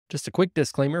Just a quick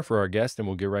disclaimer for our guest, and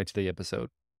we'll get right to the episode.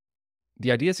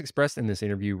 The ideas expressed in this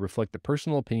interview reflect the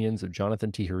personal opinions of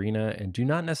Jonathan Tijerina and do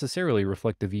not necessarily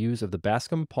reflect the views of the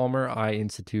Bascom Palmer Eye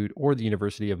Institute or the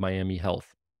University of Miami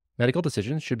Health. Medical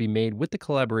decisions should be made with the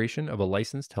collaboration of a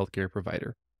licensed healthcare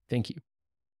provider. Thank you.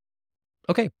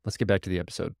 Okay, let's get back to the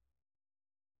episode.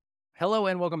 Hello,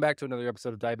 and welcome back to another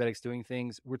episode of Diabetics Doing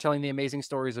Things. We're telling the amazing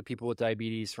stories of people with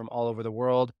diabetes from all over the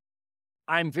world.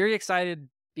 I'm very excited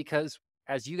because,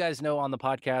 as you guys know on the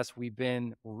podcast, we've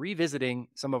been revisiting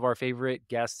some of our favorite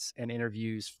guests and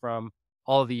interviews from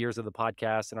all of the years of the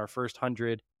podcast and our first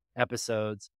 100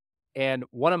 episodes. And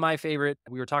one of my favorite,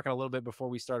 we were talking a little bit before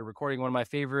we started recording, one of my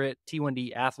favorite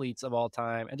T1D athletes of all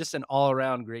time and just an all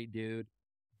around great dude,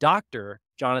 Dr.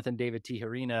 Jonathan David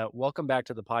Tijerina. Welcome back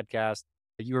to the podcast.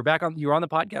 You were on the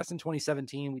podcast in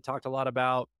 2017. We talked a lot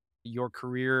about your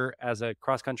career as a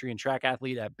cross country and track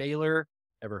athlete at Baylor.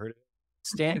 Ever heard of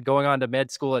it? Going on to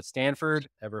med school at Stanford.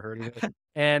 Ever heard of it?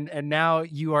 And now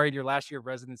you are in your last year of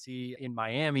residency in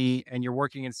Miami, and you're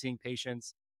working and seeing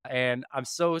patients. And I'm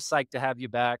so psyched to have you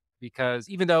back because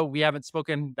even though we haven't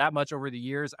spoken that much over the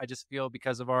years, I just feel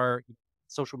because of our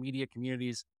social media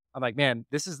communities, I'm like, man,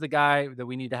 this is the guy that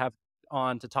we need to have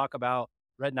on to talk about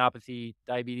retinopathy,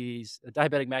 diabetes,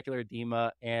 diabetic macular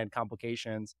edema, and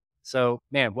complications. So,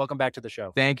 man, welcome back to the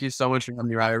show. Thank you so much for having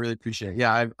me, Ryan. I really appreciate it.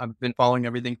 Yeah, I've been following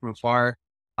everything from afar.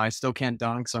 I still can't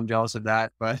dunk, so I'm jealous of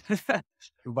that. But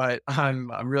but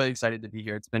I'm really excited to be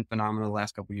here. It's been phenomenal the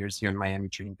last couple of years here in Miami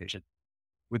treating patients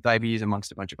with diabetes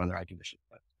amongst a bunch of other eye conditions.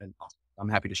 But it's been awesome. I'm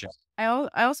happy to share. I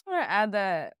also want to add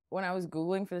that when I was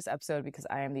Googling for this episode, because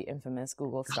I am the infamous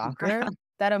Google stalker,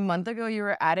 that a month ago you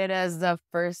were added as the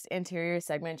first anterior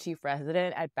segment chief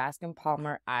resident at Baskin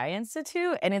Palmer Eye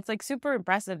Institute. And it's like super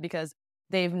impressive because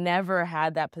they've never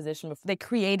had that position before. They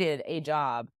created a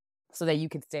job so that you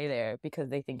could stay there because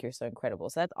they think you're so incredible.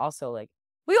 So that's also like,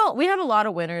 we had a lot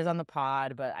of winners on the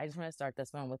pod, but I just want to start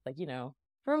this one with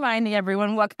reminding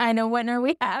everyone what kind of winner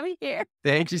we have here.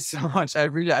 Thank you so much. I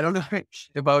don't know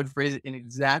if I would phrase it in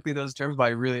exactly those terms, but I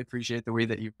really appreciate the way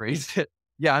that you phrased it.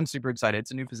 Yeah, I'm super excited.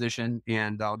 It's a new position,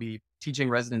 and I'll be teaching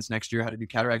residents next year how to do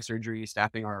cataract surgery,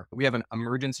 we have an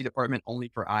emergency department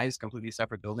only for eyes, completely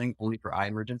separate building, only for eye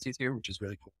emergencies here, which is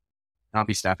really cool. And I'll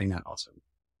be staffing that also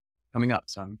coming up.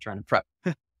 So I'm trying to prep.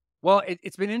 Well,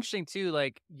 it's been interesting too,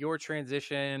 like your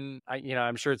transition.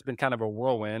 I'm sure it's been kind of a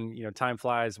whirlwind. Time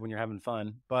flies when you're having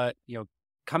fun. But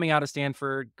coming out of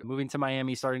Stanford, moving to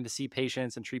Miami, starting to see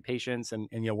patients and treat patients, and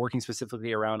working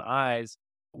specifically around eyes.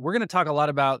 We're going to talk a lot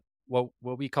about what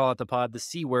we call at the pod the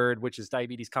C word, which is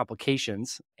diabetes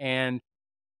complications, and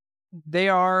they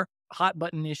are hot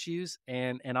button issues,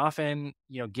 and often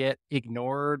get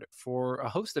ignored for a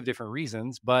host of different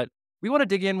reasons, but we want to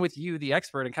dig in with you, the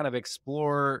expert, and kind of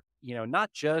explore,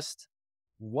 not just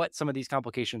what some of these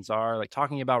complications are, like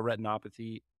talking about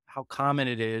retinopathy, how common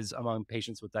it is among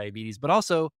patients with diabetes, but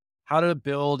also how to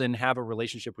build and have a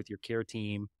relationship with your care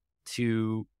team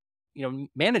to,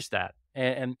 manage that.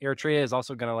 And Eritrea is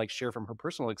also going to share from her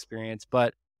personal experience.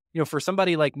 But, for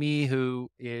somebody like me who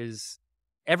is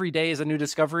every day is a new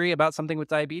discovery about something with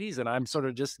diabetes, and I'm sort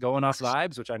of just going off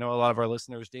vibes, which I know a lot of our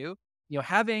listeners do,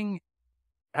 having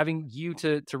you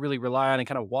to really rely on and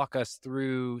kind of walk us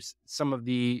through some of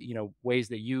the, ways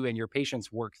that you and your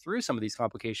patients work through some of these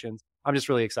complications, I'm just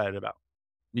really excited about.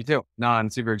 Me too. No, I'm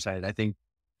super excited. I think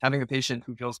having a patient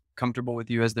who feels comfortable with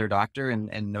you as their doctor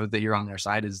and know that you're on their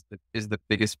side is the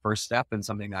biggest first step, and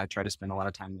something that I try to spend a lot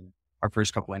of time in our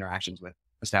first couple interactions with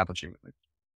establishing with.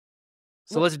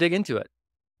 So let's dig into it.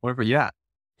 Whatever. Yeah.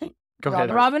 Go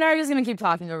ahead. Rob and I are just going to keep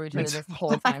talking over each other this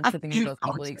whole time. So I think we're both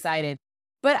really excited.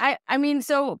 But I mean,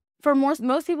 so for most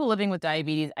people living with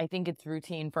diabetes, I think it's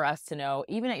routine for us to know,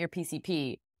 even at your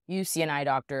PCP, you see an eye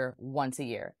doctor once a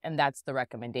year, and that's the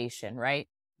recommendation, right?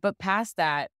 But past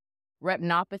that,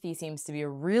 retinopathy seems to be a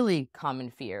really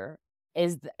common fear.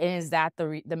 Is that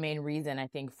the main reason, I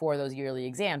think, for those yearly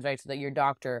exams, right? So that your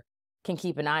doctor can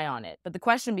keep an eye on it. But the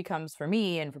question becomes for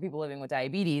me and for people living with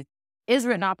diabetes, is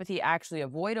retinopathy actually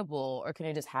avoidable, or can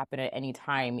it just happen at any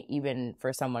time, even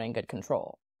for someone in good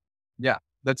control? Yeah,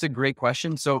 that's a great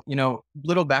question. So,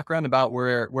 little background about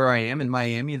where I am in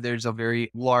Miami. There's a very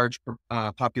large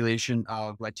population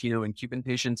of Latino and Cuban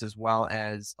patients, as well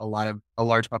as a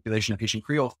large population of Haitian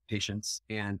Creole patients.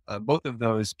 And both of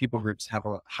those people groups have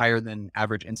a higher than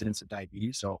average incidence of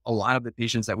diabetes. So a lot of the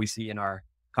patients that we see in our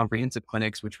comprehensive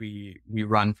clinics, which we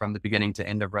run from the beginning to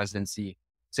end of residency,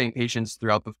 same patients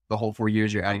throughout the whole 4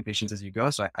 years, you're adding patients as you go.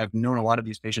 So I've known a lot of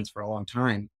these patients for a long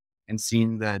time and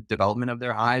seen the development of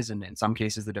their eyes, and in some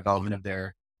cases, the development of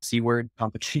their C word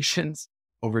complications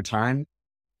over time.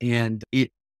 And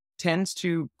it tends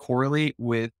to correlate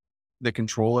with the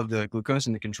control of the glucose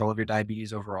and the control of your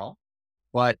diabetes overall.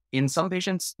 But in some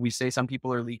patients, we say some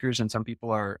people are leakers and some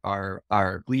people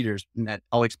are bleeders. And that,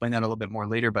 I'll explain that a little bit more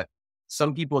later. But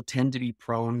some people tend to be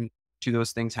prone to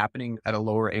those things happening at a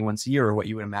lower A1C, or what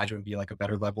you would imagine would be like a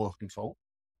better level of control.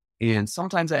 And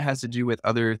sometimes that has to do with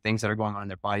other things that are going on in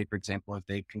their body. For example, if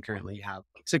they concurrently have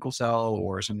like sickle cell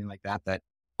or something like that, that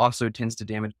also tends to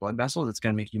damage blood vessels, it's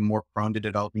going to make you more prone to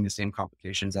developing the same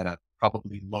complications at a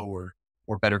probably lower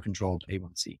or better controlled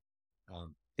A1C.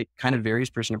 It kind of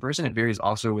varies person to person. It varies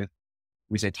also with,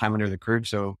 we say, time under the curve.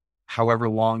 So however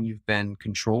long you've been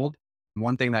controlled.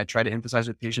 One thing that I try to emphasize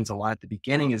with patients a lot at the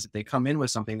beginning is that they come in with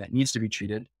something that needs to be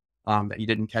treated, that you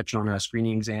didn't catch on a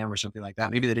screening exam or something like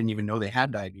that. Maybe they didn't even know they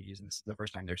had diabetes, and this is the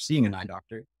first time they're seeing an eye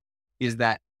doctor, is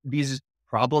that these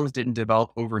problems didn't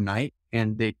develop overnight,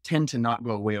 and they tend to not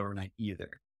go away overnight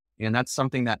either. And that's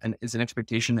something that is an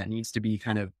expectation that needs to be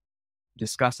kind of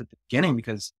discussed at the beginning,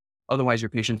 because otherwise your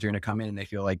patients are going to come in and they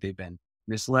feel like they've been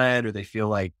misled, or they feel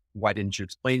like, why didn't you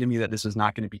explain to me that this is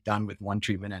not going to be done with one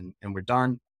treatment and we're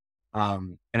done?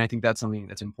 And I think that's something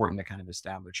that's important to kind of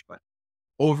establish. But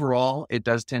overall, it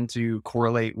does tend to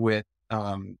correlate with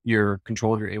your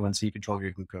control of your A1C, control of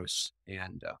your glucose.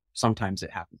 And sometimes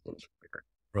it happens a little bit quicker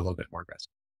or a little bit more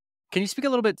aggressive. Can you speak a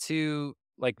little bit to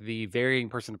like the varying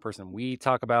person to person we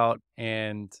talk about?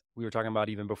 And we were talking about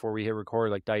even before we hit record,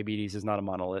 like diabetes is not a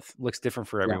monolith, looks different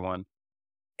for Yeah. everyone.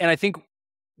 And I think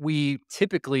we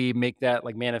typically make that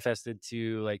like manifested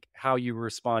to like how you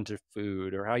respond to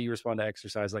food or how you respond to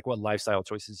exercise, like what lifestyle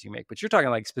choices you make. But you're talking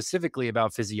like specifically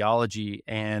about physiology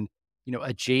and,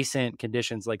 adjacent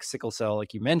conditions like sickle cell,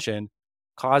 like you mentioned,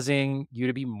 causing you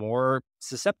to be more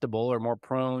susceptible or more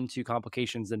prone to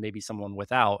complications than maybe someone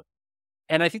without.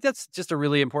 And I think that's just a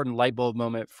really important light bulb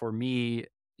moment for me,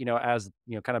 as,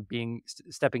 kind of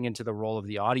stepping into the role of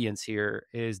the audience here,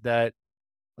 is that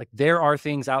like there are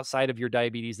things outside of your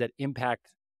diabetes that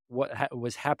impact what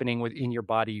was happening within your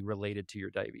body related to your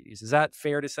diabetes. Is that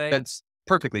fair to say? That's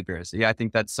perfectly fair. So yeah, I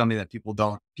think that's something that people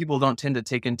don't tend to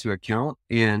take into account.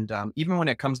 And even when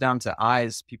it comes down to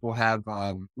eyes, people have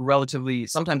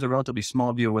sometimes a relatively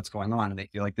small view of what's going on, and they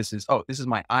feel like this is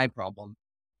my eye problem.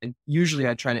 And usually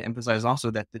I try to emphasize also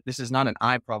that this is not an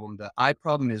eye problem. The eye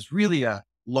problem is really a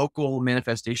local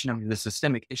manifestation of the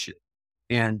systemic issue.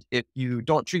 And if you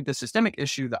don't treat the systemic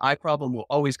issue, the eye problem will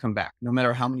always come back. No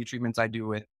matter how many treatments I do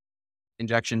with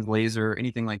injections, laser,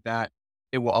 anything like that,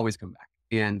 it will always come back.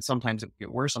 And sometimes it will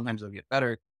get worse, sometimes it'll get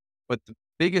better. But the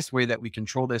biggest way that we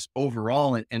control this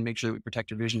overall and make sure that we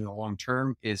protect your vision in the long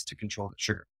term is to control the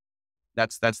sugar.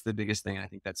 That's the biggest thing. I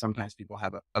think that sometimes people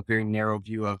have a very narrow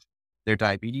view of their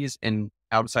diabetes, and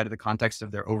outside of the context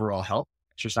of their overall health,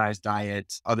 exercise,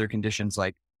 diet, other conditions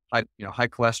like high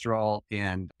cholesterol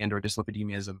and or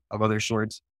dyslipidemias of other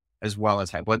sorts, as well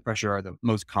as high blood pressure, are the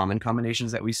most common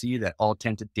combinations that we see that all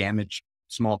tend to damage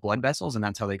small blood vessels, and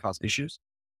that's how they cause issues.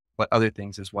 But other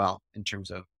things as well, in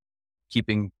terms of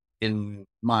keeping in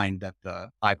mind that the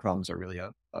eye problems are really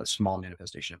a small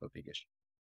manifestation of a big issue.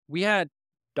 We had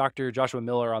Dr. Joshua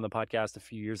Miller on the podcast a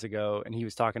few years ago, and he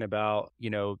was talking about,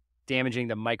 damaging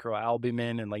the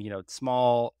microalbumin and like,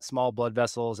 small blood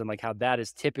vessels, and like how that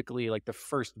is typically like the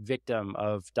first victim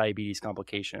of diabetes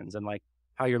complications, and like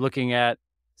how you're looking at,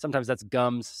 sometimes that's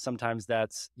gums, sometimes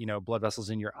that's, blood vessels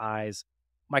in your eyes.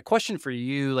 My question for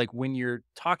you, like when you're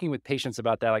talking with patients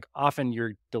about that, like often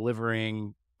you're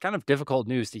delivering kind of difficult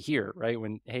news to hear, right?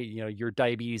 When, hey, your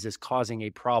diabetes is causing a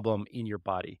problem in your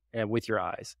body and with your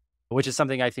eyes, which is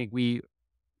something I think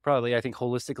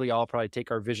holistically all probably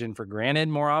take our vision for granted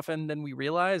more often than we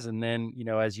realize. And then,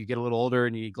 as you get a little older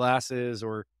and you need glasses,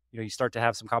 or, you start to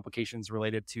have some complications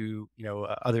related to,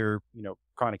 other,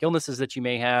 chronic illnesses that you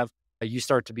may have, you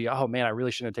start to be, oh man, I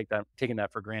really shouldn't have taken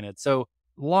that for granted. So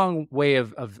long way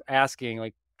of asking,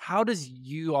 like, how does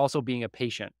you also being a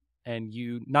patient and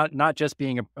you not just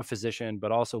being a physician,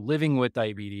 but also living with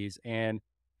diabetes and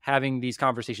having these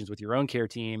conversations with your own care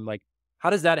team, like, how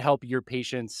does that help your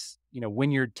patients,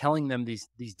 when you're telling them this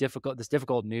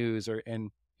difficult news, and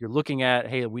you're looking at,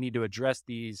 hey, we need to address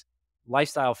these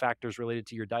lifestyle factors related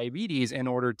to your diabetes in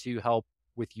order to help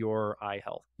with your eye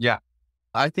health? Yeah.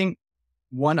 I think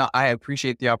I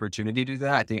appreciate the opportunity to do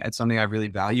that. I think it's something I really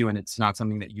value, and it's not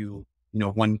something that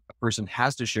one person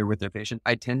has to share with their patient.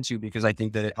 I tend to, because I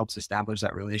think that it helps establish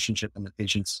that relationship, and the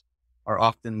patients are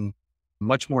often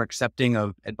much more accepting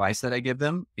of advice that I give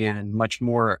them, and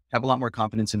have a lot more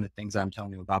confidence in the things I'm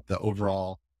telling them about the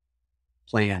overall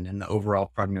plan and the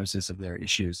overall prognosis of their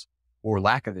issues or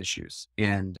lack of issues.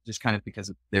 And just kind of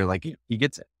because they're like, he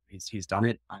gets it. He's done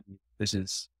it. This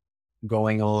is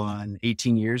going on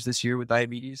 18 years this year with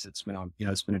diabetes. It's been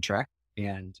it's been a trek,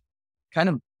 and kind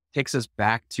of takes us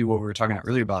back to what we were talking about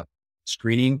earlier about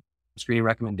screening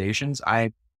recommendations.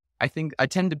 I think I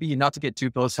tend to be, not to get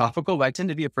too philosophical, but I tend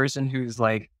to be a person who's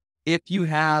like, if you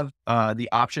have the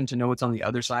option to know what's on the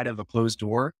other side of a closed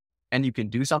door and you can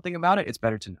do something about it, it's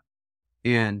better to know.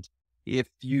 And if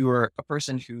you are a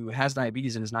person who has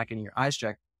diabetes and is not getting your eyes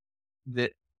checked,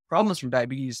 the problems from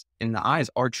diabetes in the eyes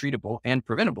are treatable and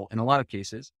preventable in a lot of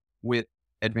cases with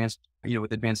advanced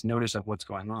notice of what's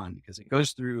going on, because it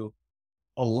goes through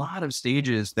a lot of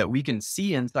stages that we can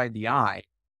see inside the eye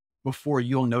before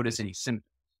you'll notice any symptoms.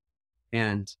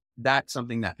 And that's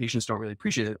something that patients don't really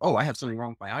appreciate. Oh, I have something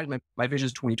wrong with my eyes. My vision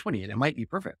is 20/20 and it might be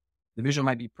perfect. The vision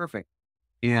might be perfect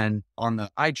and on the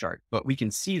eye chart, but we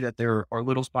can see that there are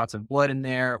little spots of blood in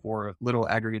there or little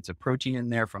aggregates of protein in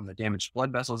there from the damaged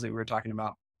blood vessels that we were talking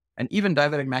about. And even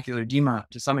diabetic macular edema,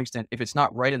 to some extent, if it's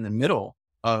not right in the middle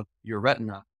of your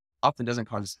retina, often doesn't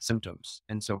cause symptoms.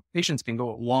 And so patients can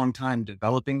go a long time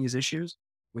developing these issues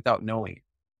without knowing it.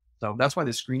 So that's why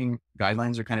the screening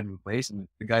guidelines are kind of in place. And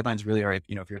the guidelines really are, if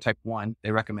you're type 1,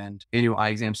 they recommend annual eye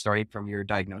exam starting from your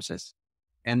diagnosis.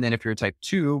 And then if you're a type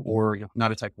 2 or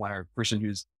not a type 1, or a person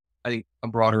who's, I think a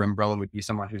broader umbrella would be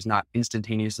someone who's not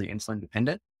instantaneously insulin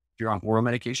dependent. If you're on oral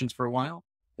medications for a while,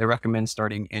 they recommend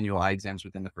starting annual eye exams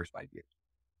within the first 5 years.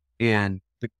 And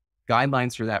the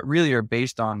guidelines for that really are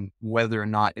based on whether or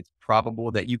not it's probable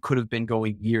that you could have been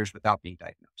going years without being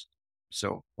diagnosed.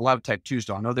 So a lot of type 2s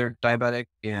don't know they're diabetic,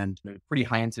 and there's pretty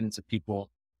high incidence of people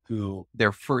who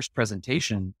their first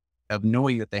presentation of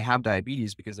knowing that they have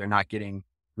diabetes because they're not getting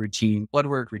routine blood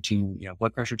work, routine,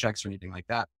 blood pressure checks or anything like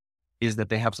that, is that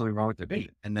they have something wrong with their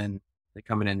vision. And then they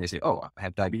come in and they say, oh, I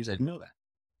have diabetes. I didn't know that.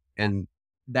 And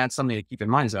that's something to keep in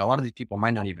mind, is that a lot of these people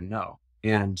might not even know.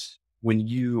 And when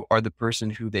you are the person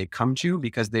who they come to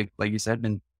because they've, like you said,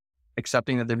 been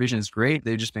accepting that their vision is great,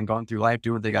 they've just been going through life,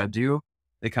 doing what they got to do.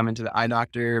 They come into the eye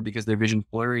doctor because their vision's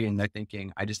blurry and they're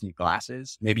thinking, I just need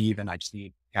glasses. Maybe even I just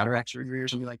need cataract surgery or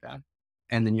something like that.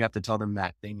 And then you have to tell them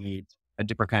that they need a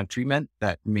different kind of treatment,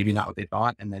 that maybe not what they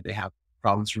thought, and that they have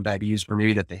problems from diabetes, or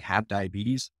maybe that they have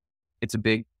diabetes. It's a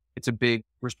big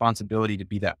responsibility to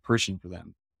be that person for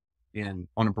them. And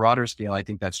on a broader scale, I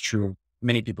think that's true of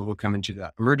many people who come into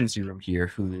the emergency room here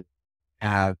who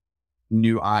have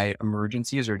new eye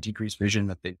emergencies or decreased vision,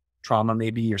 that they trauma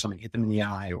maybe, or something hit them in the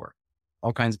eye, or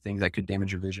all kinds of things that could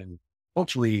damage your vision,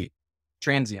 hopefully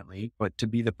transiently, but to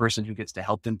be the person who gets to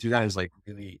help them through that is like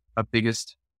really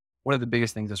one of the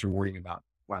biggest things that's rewarding about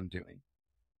what I'm doing.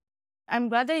 I'm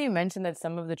glad that you mentioned that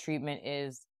some of the treatment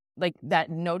is like that,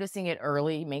 noticing it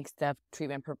early makes the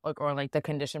treatment or like the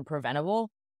condition preventable.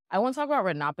 I want to talk about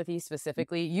retinopathy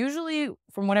specifically. Usually,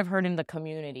 from what I've heard in the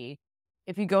community,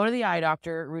 if you go to the eye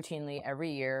doctor routinely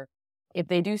every year, if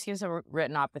they do see some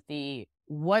retinopathy,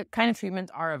 what kind of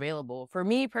treatments are available? For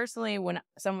me personally, when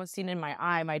someone's seen in my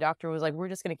eye, my doctor was like, we're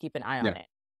just going to keep an eye on it.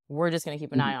 We're just going to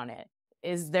keep an eye on it.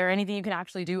 Is there anything you can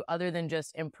actually do other than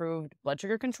just improved blood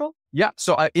sugar control? Yeah.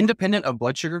 So independent of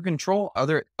blood sugar control,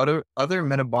 other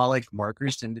metabolic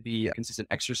markers tend to be consistent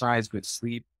exercise, good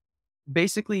sleep.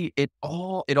 Basically, it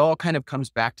all kind of comes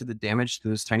back to the damage to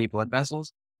those tiny blood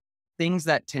vessels. Things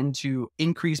that tend to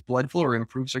increase blood flow or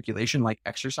improve circulation, like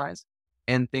exercise,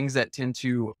 and things that tend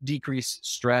to decrease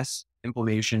stress,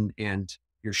 inflammation, and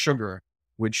your sugar,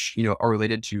 which, are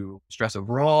related to stress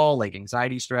overall, like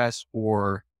anxiety stress,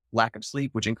 or lack of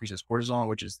sleep, which increases cortisol,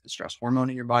 which is the stress hormone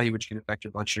in your body, which can affect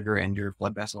your blood sugar and your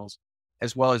blood vessels,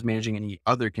 as well as managing any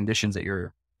other conditions that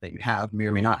you have, may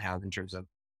or may not have, in terms of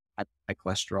high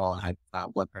cholesterol and high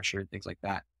blood pressure and things like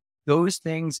that. Those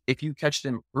things, if you catch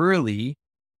them early,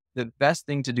 the best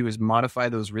thing to do is modify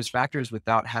those risk factors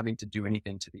without having to do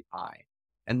anything to the eye.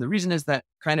 And the reason is that,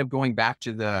 kind of going back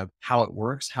to how it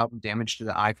works, how damage to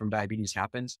the eye from diabetes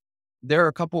happens, there are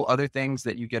a couple other things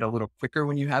that you get a little quicker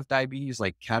when you have diabetes,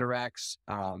 like cataracts,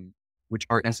 which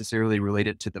aren't necessarily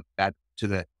related to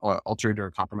the altered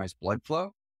or compromised blood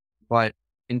flow. But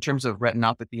in terms of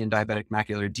retinopathy and diabetic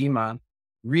macular edema,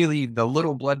 really the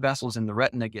little blood vessels in the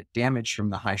retina get damaged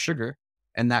from the high sugar.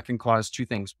 And that can cause two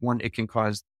things. One, it can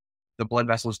cause the blood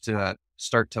vessels to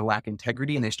start to lack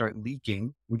integrity and they start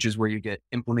leaking, which is where you get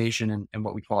inflammation and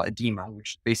what we call edema,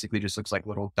 which basically just looks like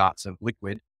little dots of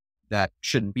liquid that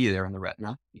shouldn't be there in the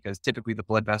retina, because typically the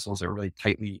blood vessels are really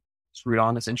tightly screwed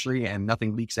on essentially, and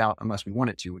nothing leaks out unless we want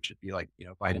it to, which would be like,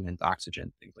 vitamins,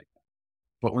 oxygen, things like that.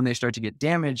 But when they start to get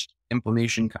damaged,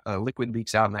 inflammation, liquid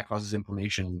leaks out, and that causes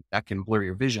inflammation that can blur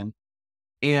your vision.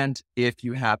 And if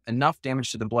you have enough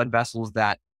damage to the blood vessels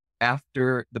that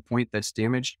after the point that's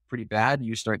damaged pretty bad,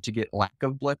 you start to get lack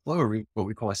of blood flow, or what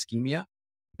we call ischemia.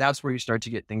 that's where you start to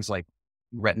get things like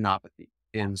retinopathy.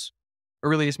 And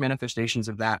earliest manifestations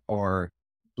of that are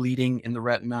bleeding in the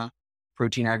retina,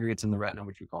 protein aggregates in the retina,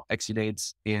 which we call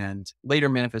exudates. And later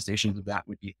manifestations of that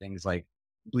would be things like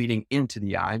bleeding into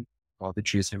the eye, called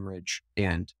vitreous hemorrhage.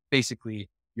 And basically,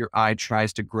 your eye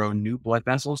tries to grow new blood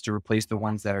vessels to replace the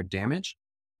ones that are damaged,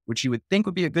 which you would think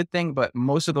would be a good thing, but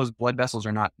most of those blood vessels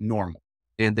are not normal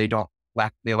and they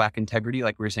lack integrity,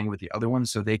 like we were saying with the other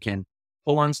ones. So they can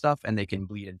pull on stuff and they can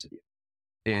bleed into you.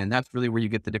 And that's really where you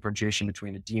get the differentiation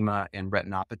between edema and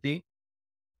retinopathy.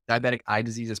 Diabetic eye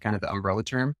disease is kind of the umbrella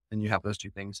term. And you have those two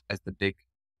things as the big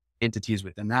entities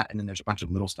within that. And then there's a bunch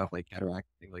of little stuff like cataract,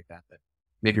 things like that, that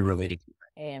may be related to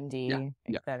AMD,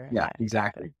 et cetera. Yeah,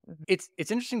 exactly. It's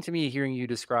interesting to me hearing you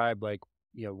describe, like,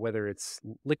 whether it's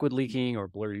liquid leaking or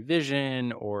blurry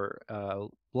vision or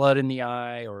blood in the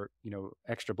eye or,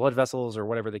 extra blood vessels or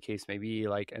whatever the case may be.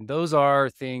 Like, and those are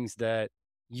things that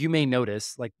you may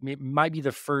notice, like might be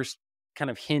the first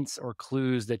kind of hints or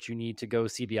clues that you need to go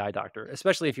see the eye doctor,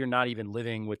 especially if you're not even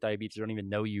living with diabetes, you don't even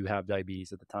know you have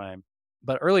diabetes at the time.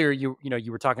 But earlier, you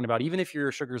were talking about, even if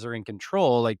your sugars are in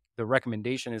control, like the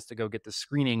recommendation is to go get the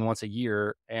screening once a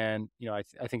year. And, I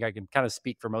think I can kind of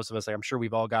speak for most of us. Like, I'm sure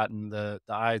we've all gotten the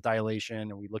eye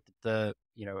dilation and we looked at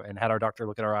and had our doctor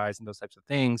look at our eyes and those types of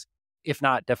things. If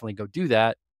not, definitely go do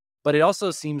that. But it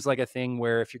also seems like a thing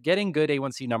where if you're getting good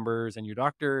A1C numbers and your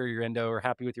doctor or your endo are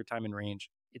happy with your time in range,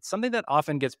 it's something that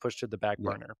often gets pushed to the back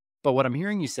burner. But what I'm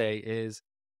hearing you say is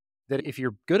that if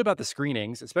you're good about the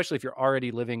screenings, especially if you're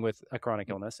already living with a chronic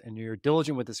illness and you're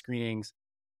diligent with the screenings,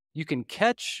 you can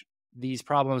catch these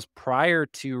problems prior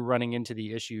to running into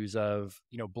the issues of,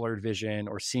 blurred vision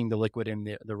or seeing the liquid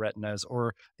in the retinas,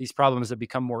 or these problems that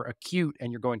become more acute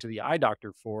and you're going to the eye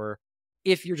doctor for,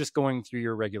 if you're just going through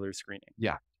your regular screening.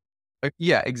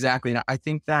 Yeah, exactly. And I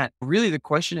think that really the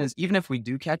question is, even if we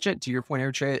do catch it, to your point,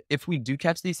 Eritrea, if we do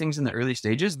catch these things in the early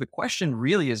stages, the question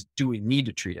really is, do we need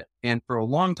to treat it? And for a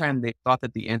long time, they thought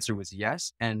that the answer was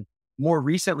yes. And more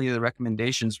recently, the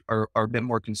recommendations are a bit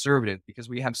more conservative because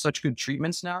we have such good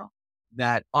treatments now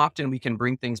that often we can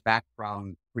bring things back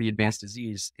from pretty advanced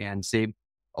disease and save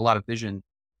a lot of vision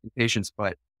in patients.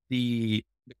 But the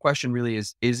question really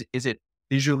is it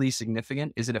visually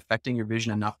significant? Is it affecting your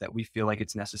vision enough that we feel like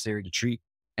it's necessary to treat?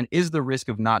 And is the risk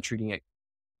of not treating it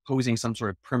posing some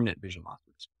sort of permanent vision loss?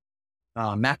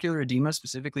 Macular edema,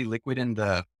 specifically liquid in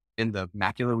the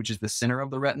macula, which is the center of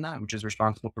the retina, which is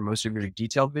responsible for most of your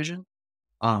detailed vision.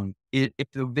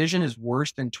 If the vision is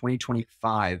worse than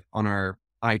 20/25 on our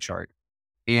eye chart,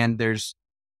 and there's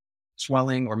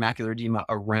swelling or macular edema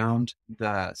around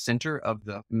the center of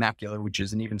the macula, which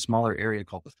is an even smaller area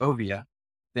called the fovea,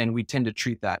 then we tend to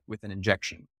treat that with an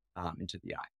injection into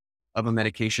the eye of a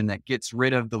medication that gets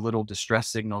rid of the little distress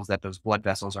signals that those blood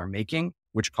vessels are making,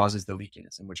 which causes the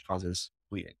leakiness and which causes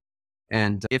bleeding.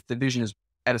 And if the vision is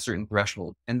at a certain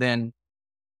threshold, and then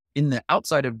in the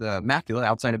outside of the macula,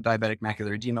 outside of diabetic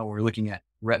macular edema, we're looking at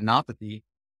retinopathy.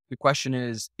 The question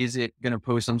is it going to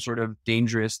pose some sort of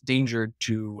danger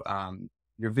to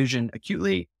your vision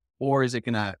acutely? Or is it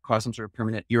going to cause some sort of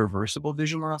permanent irreversible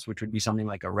vision loss, which would be something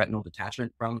like a retinal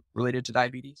detachment related to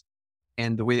diabetes?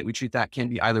 And the way that we treat that can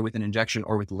be either with an injection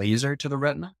or with laser to the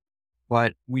retina.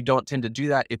 But we don't tend to do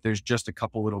that if there's just a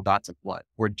couple little dots of blood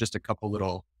or just a couple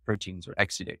little proteins or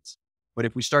exudates. But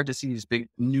if we start to see these big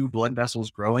new blood vessels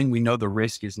growing, we know the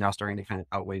risk is now starting to kind of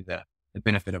outweigh the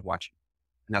benefit of watching.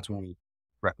 And that's when we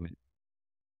recommend it.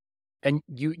 And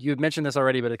you had mentioned this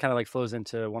already, but it kind of like flows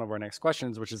into one of our next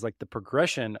questions, which is like the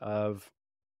progression of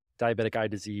diabetic eye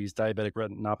disease, diabetic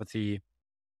retinopathy.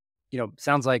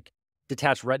 Sounds like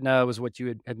detached retina was what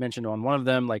you had mentioned on one of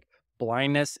them. Like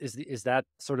blindness, is that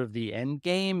sort of the end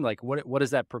game? Like what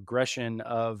is that progression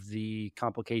of the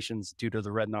complications due to the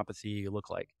retinopathy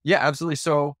look like? Yeah, absolutely.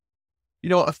 So,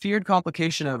 a feared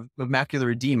complication of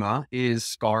macular edema is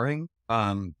scarring.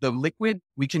 The liquid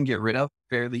we can get rid of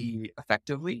fairly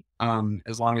effectively,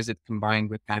 as long as it's combined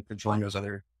with kind of controlling those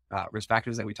other risk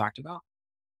factors that we talked about.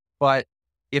 But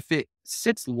if it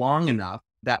sits long enough,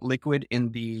 that liquid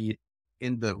in the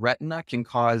retina can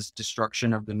cause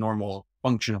destruction of the normal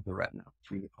function of the retina,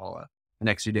 which we would call an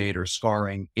exudate or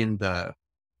scarring if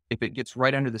it gets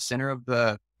right under the center of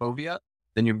the fovea,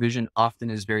 then your vision often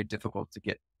is very difficult to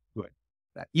get good.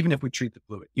 That even if we treat the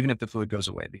fluid, even if the fluid goes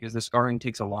away, because the scarring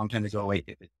takes a long time to go away,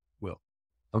 if it will.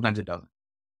 Sometimes it doesn't.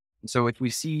 And so if we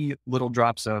see little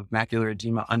drops of macular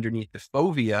edema underneath the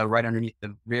fovea, right underneath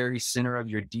the very center of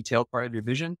your detailed part of your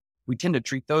vision, we tend to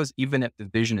treat those even if the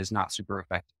vision is not super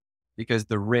effective, because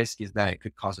the risk is that it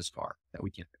could cause a scar that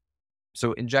we can't fix.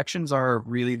 So injections are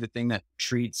really the thing that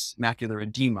treats macular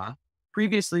edema.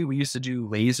 Previously, we used to do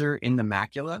laser in the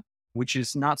macula, which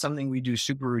is not something we do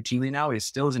super routinely now. It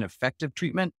still is an effective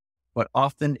treatment, but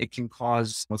often it can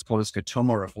cause what's called a scotoma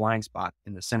or a flying spot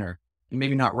in the center. And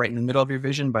maybe not right in the middle of your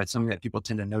vision, but it's something that people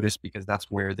tend to notice because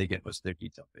that's where they get most of their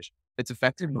detailed vision. It's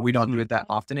effective, but we don't do it that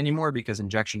often anymore because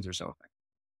injections are so effective.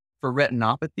 For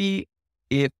retinopathy,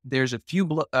 if there's a few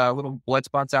little blood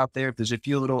spots out there, if there's a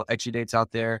few little exudates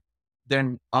out there,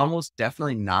 then almost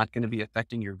definitely not going to be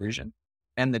affecting your vision.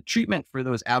 And the treatment for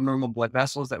those abnormal blood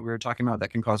vessels that we were talking about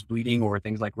that can cause bleeding or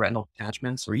things like retinal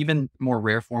detachments or even more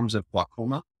rare forms of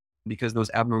glaucoma, because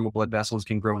those abnormal blood vessels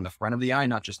can grow in the front of the eye,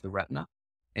 not just the retina,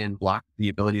 and block the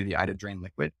ability of the eye to drain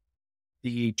liquid.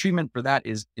 The treatment for that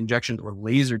is injection or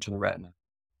laser to the retina.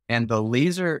 And the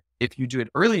laser, if you do it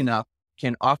early enough,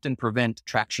 can often prevent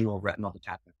tractional retinal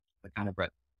detachment, the kind of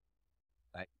retina,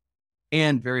 right?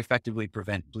 And very effectively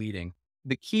prevent bleeding.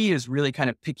 The key is really kind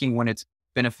of picking when it's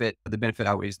the benefit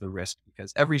outweighs the risk,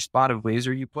 because every spot of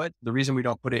laser you put, the reason we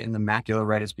don't put it in the macula,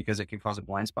 right, is because it can cause a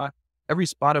blind spot. Every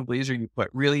spot of laser you put,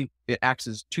 really, it acts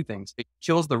as two things. It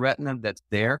kills the retina that's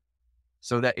there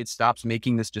so that it stops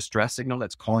making this distress signal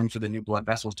that's calling for the new blood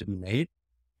vessels to be made.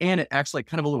 And it acts like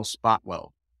kind of a little spot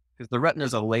weld, because the retina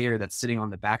is a layer that's sitting on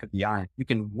the back of the eye. You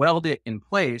can weld it in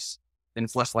place, then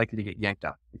it's less likely to get yanked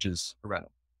out, which is a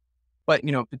retinal. But,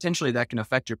 potentially that can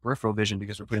affect your peripheral vision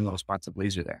because we're putting little spots of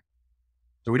laser there.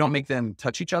 So we don't make them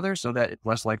touch each other so that it's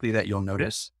less likely that you'll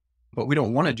notice, but we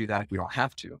don't want to do that if we don't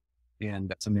have to. And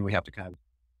that's something we have to kind of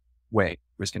weigh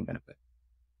risk and benefit.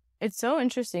 It's so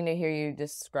interesting to hear you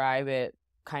describe it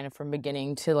kind of from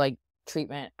beginning to like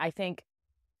treatment. I think,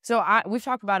 we've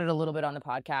talked about it a little bit on the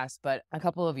podcast, but a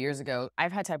couple of years ago,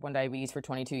 I've had type 1 diabetes for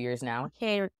 22 years now.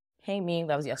 Hey me,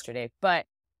 that was yesterday. But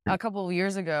a couple of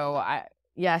years ago,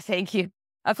 thank you.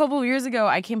 A couple of years ago,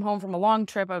 I came home from a long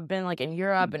trip. I've been like in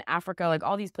Europe and Africa, like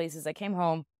all these places. I came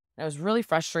home and I was really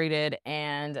frustrated.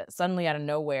 And suddenly out of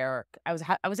nowhere, I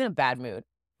was in a bad mood,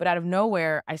 but out of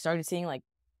nowhere, I started seeing like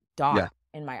dot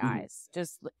in my eyes.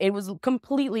 It was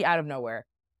completely out of nowhere.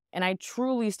 And I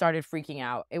truly started freaking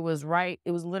out. It was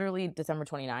literally December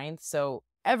 29th. So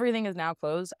everything is now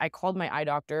closed. I called my eye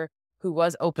doctor, who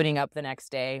was opening up the next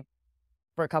day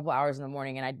for a couple hours in the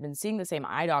morning. And I'd been seeing the same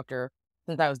eye doctor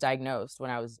since I was diagnosed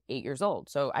when I was 8 years old.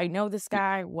 So I know this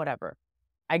guy, whatever.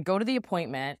 I go to the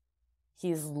appointment.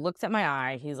 He's looked at my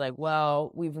eye. He's like,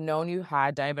 well, we've known you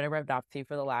had diabetic retinopathy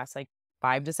for the last like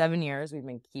 5 to 7 years. We've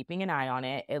been keeping an eye on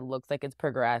it. It looks like it's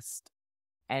progressed.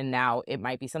 And now it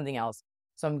might be something else.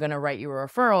 So I'm going to write you a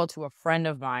referral to a friend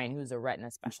of mine who's a retina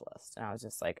specialist. And I was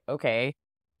just like, okay,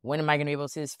 when am I going to be able to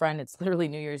see this friend? It's literally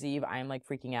New Year's Eve. I'm like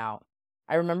freaking out.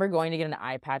 I remember going to get an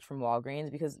eye patch from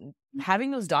Walgreens because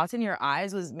having those dots in your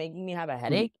eyes was making me have a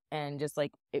headache and just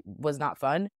like it was not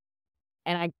fun.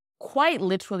 And I quite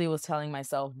literally was telling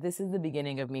myself, this is the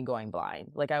beginning of me going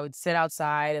blind. Like I would sit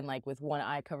outside and like with one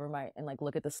eye and like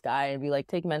look at the sky and be like,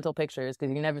 take mental pictures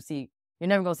because you're never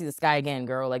going to see the sky again,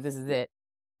 girl. Like this is it.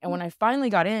 And when I finally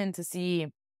got in to see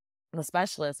the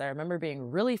specialist, I remember being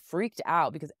really freaked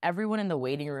out because everyone in the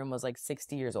waiting room was like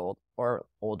 60 years old or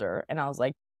older. And I was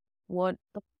like, what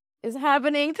is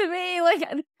happening to me? Like,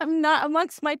 I'm not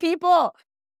amongst my people.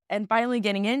 And finally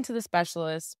getting into the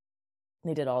specialist,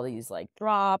 they did all these like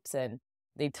drops and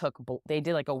they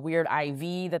did like a weird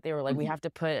IV that they were like, we have to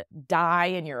put dye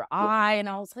in your eye. And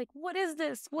I was like, what is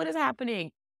this? What is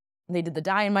happening? And they did the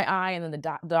dye in my eye. And then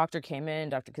the doctor came in,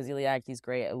 Dr. Koziliak, he's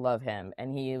great. I love him.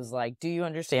 And he was like, do you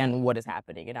understand what is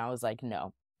happening? And I was like,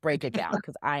 no, break it down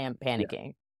because I am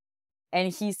panicking.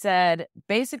 And he said,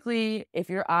 basically, if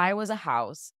your eye was a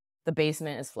house, the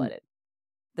basement is flooded.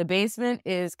 The basement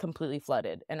is completely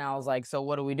flooded. And I was like, so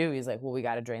what do we do? He's like, well, we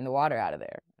got to drain the water out of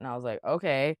there. And I was like,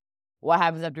 okay, what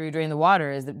happens after we drain the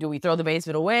water? Do we throw the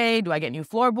basement away? Do I get new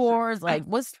floorboards? Like,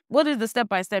 what is the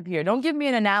step-by-step here? Don't give me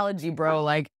an analogy, bro.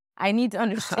 Like, I need to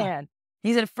understand.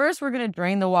 He said, first, we're going to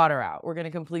drain the water out. We're going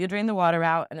to completely drain the water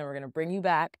out. And then we're going to bring you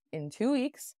back in 2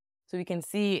 weeks. So we can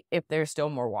see if there's still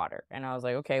more water. And I was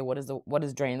like, okay, what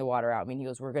does draining the water out mean? He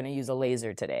goes, we're going to use a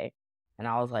laser today. And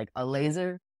I was like, a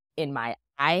laser in my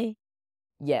eye?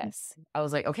 Yes. I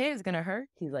was like, okay, it's going to hurt.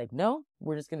 He's like, no,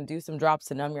 we're just going to do some drops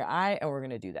to numb your eye. And we're going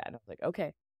to do that. And I was like,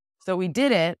 okay. So we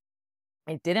did it.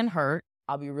 It didn't hurt.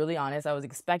 I'll be really honest. I was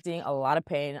expecting a lot of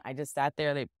pain. I just sat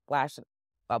there. They flashed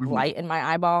a light in my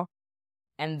eyeball.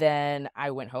 And then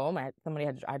I went home. I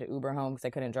had to Uber home because I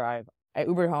couldn't drive. I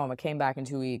Ubered home. I came back in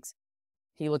 2 weeks.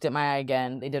 He looked at my eye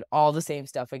again. They did all the same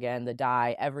stuff again, the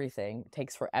dye, everything. It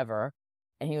takes forever.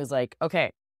 And he was like,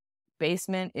 okay,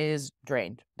 basement is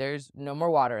drained. There's no more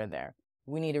water in there.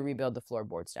 We need to rebuild the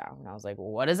floorboards now. And I was like,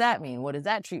 well, what does that mean? What does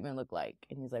that treatment look like?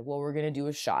 And he's like, well, we're going to do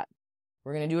a shot.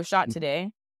 we're going to do a shot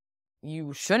today.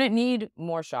 You shouldn't need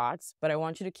more shots, but I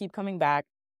want you to keep coming back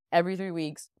every 3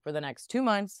 weeks for the next 2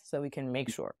 months so we can make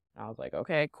sure. I was like,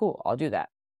 okay, cool. I'll do that.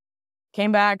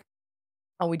 Came back.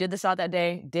 Oh, we did the shot that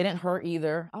day. Didn't hurt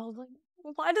either. I was like,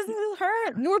 why doesn't this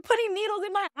hurt? You were putting needles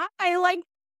in my eye. Like,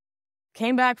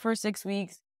 came back for 6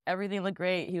 weeks. Everything looked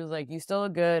great. He was like, you still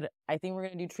look good. I think we're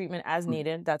going to do treatment as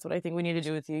needed. That's what I think we need to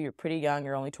do with you. You're pretty young.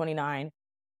 You're only 29.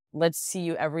 Let's see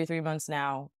you every 3 months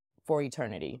now for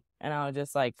eternity. And I was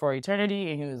just like, for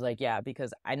eternity? And he was like, yeah,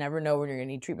 because I never know when you're going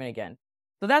to need treatment again.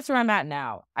 So that's where I'm at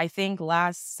now. I think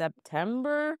last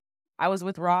September, I was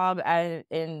with Rob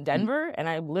in Denver, and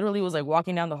I literally was like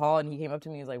walking down the hall, and he came up to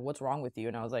me. He was like, what's wrong with you?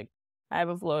 And I was like, I have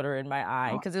a floater in my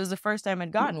eye, because it was the first time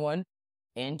I'd gotten one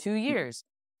in 2 years.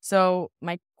 So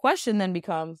my question then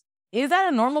becomes, is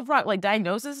that a normal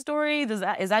diagnosis story? Is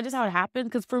that just how it happened?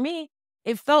 Because for me,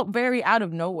 it felt very out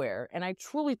of nowhere, and I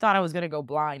truly thought I was going to go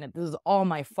blind, and this is all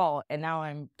my fault, and now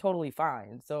I'm totally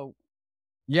fine. So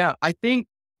yeah, I think,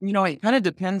 it kind of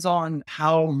depends on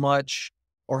how much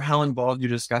or how involved your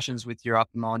discussions with your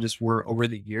ophthalmologist were over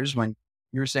the years. When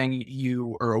you're saying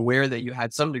you are aware that you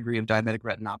had some degree of diabetic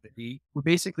retinopathy, we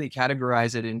basically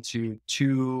categorize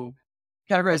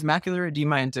macular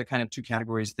edema into kind of two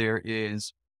categories. There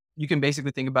is, you can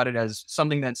basically think about it as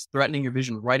something that's threatening your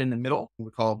vision right in the middle.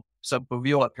 We call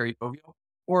subfoveal at perifoveal,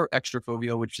 or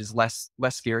extrafoveal, which is less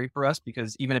scary for us,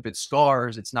 because even if it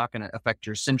scars, it's not going to affect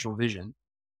your central vision.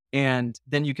 And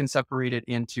then you can separate it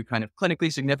into kind of clinically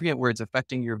significant, where it's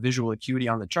affecting your visual acuity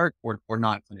on the chart, or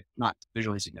not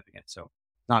visually significant. So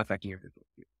not affecting your visual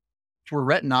acuity. For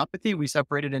retinopathy, we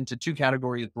separate it into two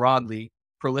categories broadly.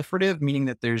 Proliferative, meaning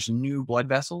that there's new blood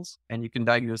vessels, and you can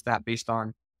diagnose that based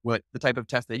on what the type of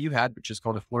test that you had, which is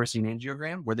called a fluorescein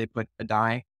angiogram, where they put a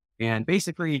dye. And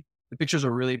basically, the pictures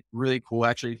are really, really cool.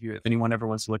 Actually, if anyone ever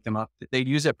wants to look them up, they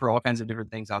use it for all kinds of different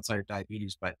things outside of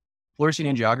diabetes. But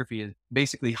fluorescein angiography is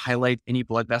basically highlight any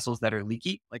blood vessels that are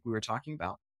leaky, like we were talking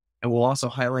about. And we'll also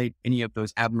highlight any of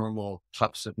those abnormal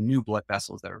tufts of new blood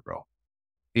vessels that are growing.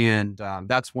 And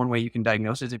that's one way you can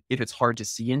diagnose it. If it's hard to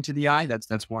see into the eye,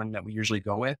 that's one that we usually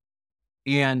go with.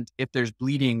 And if there's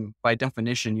bleeding, by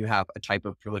definition, you have a type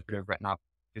of proliferative retinopathy,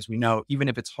 because we know even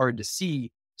if it's hard to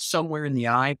see, somewhere in the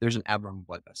eye, there's an abnormal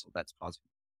blood vessel that's causing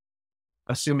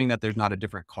it, assuming that there's not a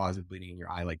different cause of bleeding in your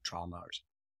eye, like trauma or something.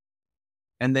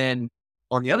 And then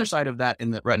on the other side of that,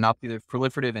 in the retinopathy, there's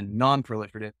proliferative and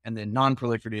non-proliferative. And then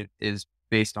non-proliferative is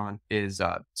based on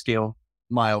scale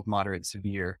mild, moderate,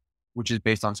 severe, which is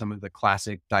based on some of the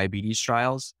classic diabetes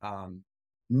trials.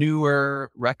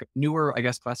 Newer, I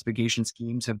guess, classification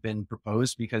schemes have been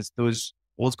proposed, because those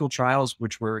old school trials,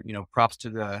 which were, props to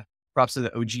the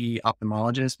OG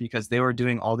ophthalmologist, because they were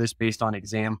doing all this based on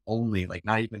exam only, like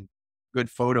not even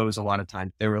good photos. A lot of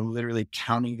times they were literally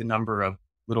counting the number of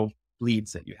little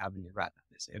bleeds that you have in your retina.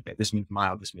 They say, okay, this means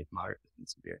mild, this means moderate, this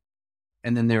means severe.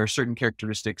 And then there are certain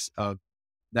characteristics of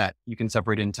that you can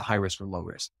separate into high risk or low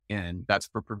risk. And that's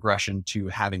for progression to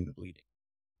having the bleeding.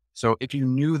 So if you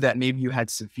knew that maybe you had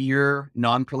severe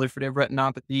non-proliferative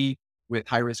retinopathy with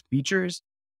high risk features,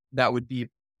 that would be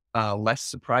less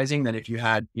surprising than if you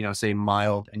had, say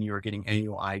mild, and you were getting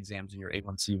annual eye exams and your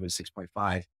A1C was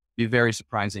 6.5. It'd be very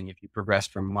surprising if you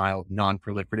progressed from mild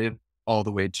non-proliferative all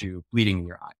the way to bleeding in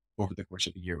your eye over the course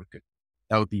of a year with good.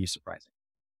 That would be surprising.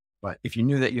 But if you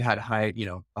knew that you had a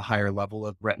higher level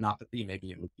of retinopathy,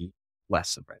 maybe it would be less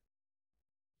surprising.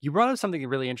 You brought up something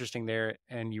really interesting there,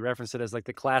 and you referenced it as like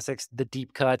the classics, the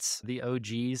deep cuts, the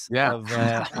OGs of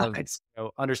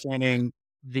understanding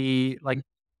the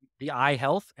eye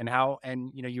health and how,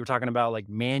 and you were talking about like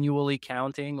manually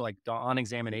counting, like on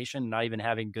examination, not even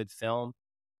having good film.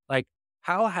 Like,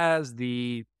 how has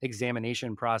the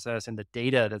examination process and the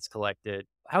data that's collected,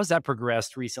 how has that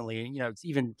progressed recently? It's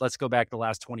even, let's go back the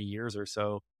last 20 years or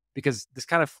so, because this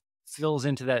kind of fills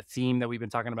into that theme that we've been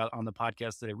talking about on the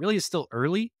podcast, that it really is still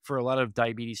early for a lot of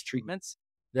diabetes treatments,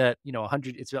 that,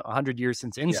 it's 100 years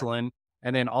since insulin. Yeah.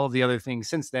 And then all of the other things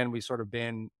since then, we've sort of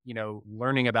been,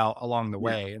 learning about along the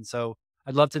way. And so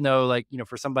I'd love to know, like,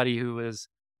 for somebody who is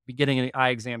getting an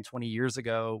eye exam 20 years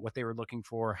ago, what they were looking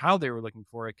for, how they were looking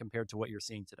for it compared to what you're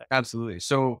seeing today. Absolutely.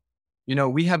 So,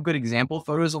 we have good example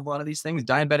photos of a lot of these things.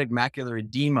 Diabetic macular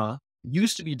edema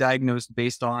used to be diagnosed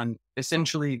based on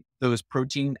essentially those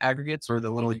protein aggregates, or the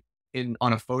little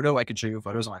on a photo. I could show you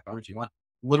photos on my phone if you want.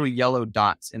 Little yellow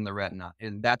dots in the retina.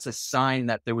 And that's a sign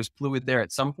that there was fluid there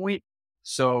at some point.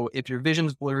 So if your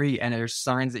vision's blurry and there's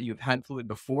signs that you've had fluid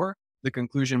before, the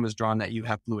conclusion was drawn that you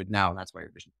have fluid now, and that's why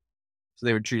your vision. So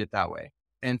they would treat it that way.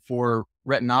 And for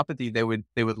retinopathy,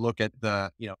 they would look at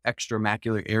the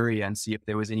extramacular area and see if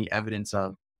there was any evidence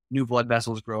of new blood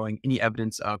vessels growing, any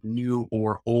evidence of new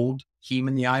or old heme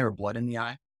in the eye or blood in the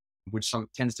eye, which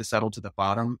tends to settle to the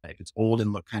bottom if it's old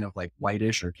and look kind of like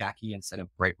whitish or khaki instead of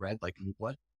bright red like new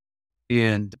blood,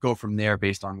 and go from there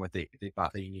based on what they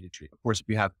thought that you needed to treat. Of course, if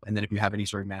you have any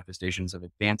sort of manifestations of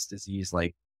advanced disease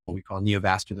like what we call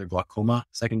neovascular glaucoma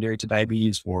secondary to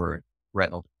diabetes or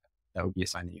retinal, that would be a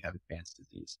sign that you have advanced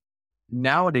disease.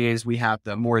 Nowadays, we have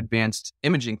the more advanced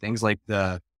imaging things like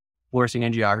the fluorescein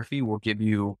angiography will give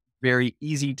you very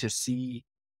easy to see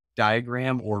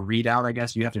diagram or readout. I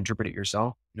guess you have to interpret it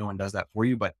yourself. No one does that for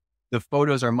you, but the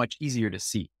photos are much easier to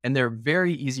see, and they're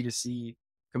very easy to see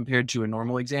compared to a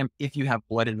normal exam if you have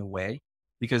blood in the way,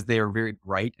 because they are very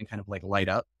bright and kind of like light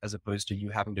up, as opposed to you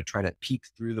having to try to peek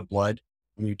through the blood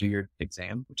when you do your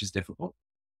exam, which is difficult.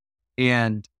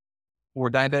 And for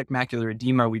diabetic macular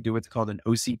edema, we do what's called an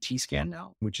OCT scan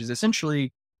now, which is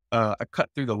essentially a cut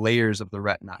through the layers of the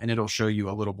retina, and it'll show you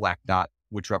a little black dot,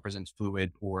 which represents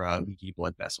fluid or a leaky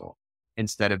blood vessel,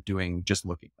 instead of just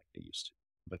looking like they used to.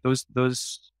 But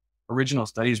those original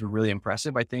studies were really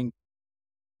impressive. I think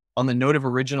on the note of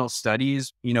original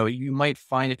studies, you might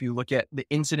find if you look at the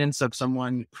incidence of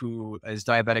someone who is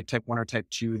diabetic type 1 or type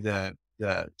 2,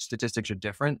 the statistics are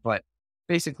different. But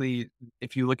basically,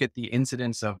 if you look at the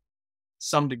incidence of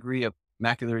some degree of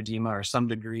macular edema or some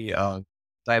degree of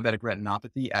diabetic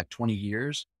retinopathy at 20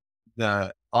 years,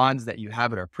 the odds that you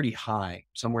have it are pretty high.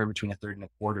 Somewhere between a third and a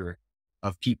quarter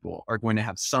of people are going to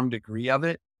have some degree of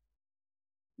it.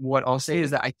 What I'll say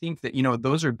is that I think that,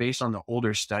 those are based on the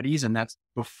older studies, and that's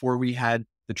before we had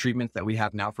the treatments that we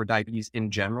have now for diabetes in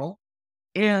general.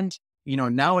 And,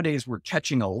 nowadays we're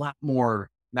catching a lot more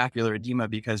macular edema,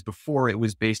 because before it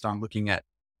was based on looking at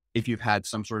if you've had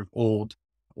some sort of old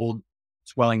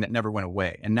swelling that never went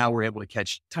away. And now we're able to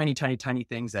catch tiny, tiny, tiny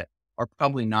things that are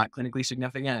probably not clinically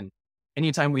significant. And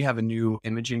anytime we have a new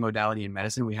imaging modality in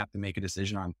medicine, we have to make a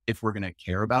decision on if we're going to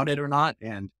care about it or not.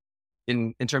 And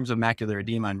in terms of macular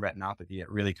edema and retinopathy, it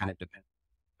really kind of depends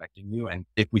on affecting you and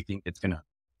if we think it's going to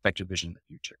affect your vision in the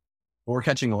future. But we're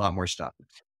catching a lot more stuff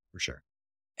for sure.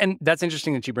 And that's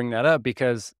interesting that you bring that up,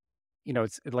 because,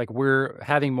 it's like we're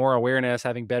having more awareness,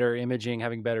 having better imaging,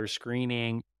 having better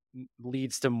screening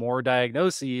leads to more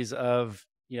diagnoses of,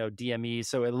 DME.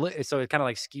 So it kind of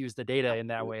like skews the data in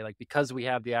that way, like because we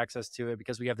have the access to it,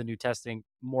 because we have the new testing,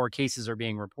 more cases are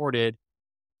being reported.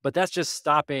 But that's just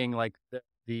stopping like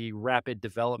the rapid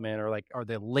development or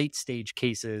the late stage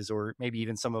cases, or maybe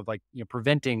even some of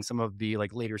preventing some of the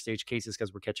like later stage cases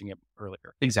because we're catching it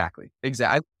earlier. Exactly.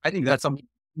 I think that's something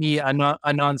me, a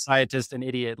non-scientist, an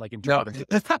idiot, like interpreting.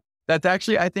 No, that's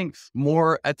actually, I think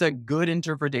that's a good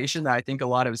interpretation that I think a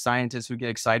lot of scientists who get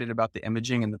excited about the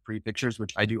imaging and the pre-pictures,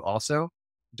 which I do also,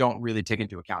 don't really take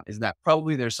into account, is that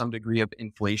probably there's some degree of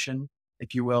inflation,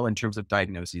 if you will, in terms of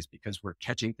diagnoses, because we're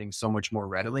catching things so much more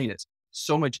readily. And it's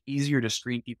so much easier to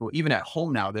screen people. Even at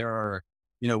home now, there are,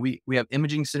 we have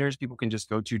imaging centers people can just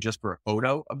go to just for a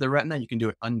photo of the retina. You can do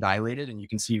it undilated and you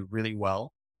can see really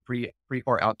well, pretty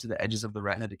far out to the edges of the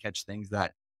retina to catch things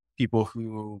that people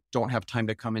who don't have time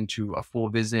to come into a full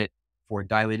visit for a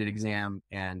dilated exam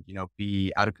and,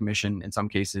 be out of commission in some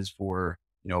cases for,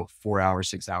 4 hours,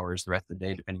 6 hours, the rest of the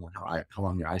day, depending on how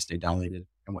long your eyes stay dilated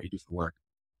and what you do for work.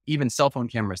 Even cell phone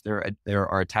cameras, there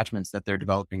are attachments that they're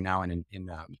developing now and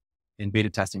in beta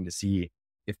testing to see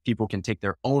if people can take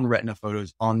their own retina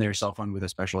photos on their cell phone with a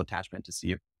special attachment to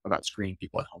see about screening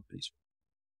people at home for these.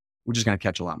 We're just going to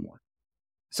catch a lot more.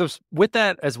 So with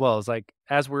that as well, as like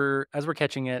as we're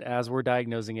catching it, as we're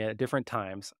diagnosing it at different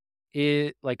times,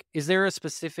 is there a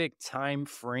specific time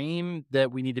frame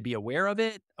that we need to be aware of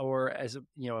it, or as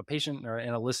a patient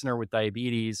and a listener with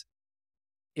diabetes,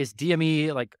 is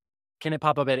DME can it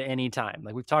pop up at any time?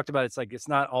 Like we've talked about, it's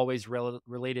not always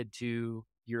related to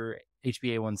your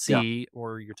HbA1c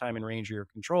or your time in range or your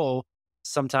control.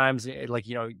 Sometimes,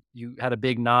 you had a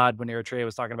big nod when Eritrea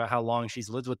was talking about how long she's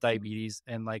lived with diabetes,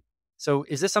 and so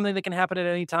is this something that can happen at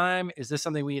any time? Is this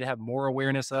something we need to have more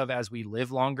awareness of as we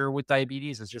live longer with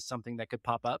diabetes? Is just something that could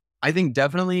pop up? I think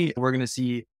definitely we're going to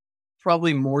see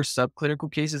probably more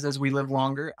subclinical cases as we live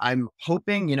longer. I'm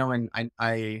hoping, and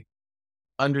I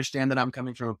understand that I'm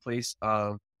coming from a place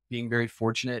of being very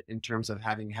fortunate in terms of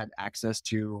having had access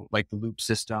to the loop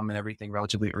system and everything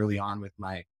relatively early on with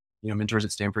my, mentors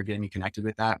at Stanford getting me connected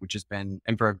with that, which has been,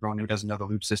 and for everyone who doesn't know, the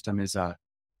loop system is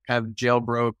have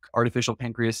jailbroke artificial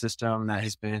pancreas system that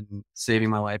has been saving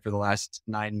my life for the last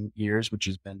 9 years, which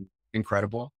has been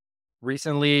incredible.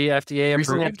 Recently FDA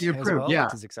approved. Well, yeah.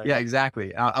 Which is exciting. Yeah,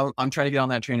 exactly. I'm trying to get on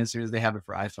that train as soon as they have it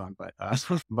for iPhone,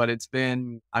 but it's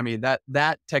been,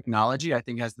 that technology I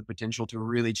think has the potential to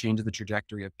really change the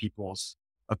trajectory of people's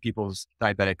of people's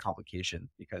diabetic complication,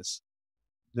 because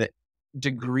the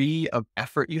degree of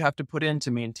effort you have to put in to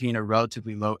maintain a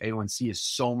relatively low A1C is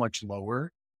so much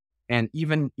lower. And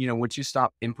even, once you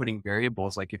stop inputting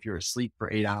variables, like if you're asleep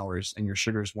for 8 hours and your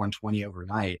sugar is 120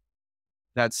 overnight,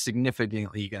 that's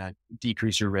significantly going to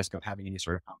decrease your risk of having any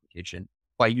sort of complication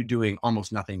by you doing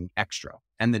almost nothing extra.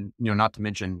 And then, not to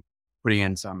mention putting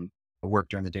in some work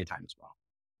during the daytime as well.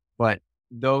 But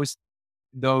those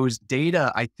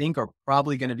data, I think, are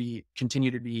probably going to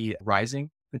continue to be rising,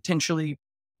 potentially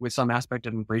with some aspect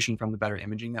of information from the better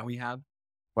imaging that we have.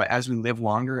 But as we live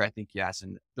longer, I think yes.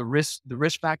 And the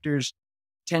risk factors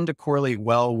tend to correlate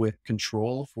well with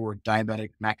control for diabetic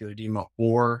macular edema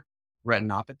or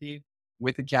retinopathy,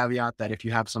 with the caveat that if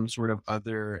you have some sort of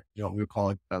other, we would call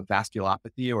it a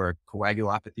vasculopathy or a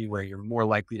coagulopathy, where you're more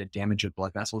likely to damage your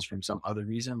blood vessels from some other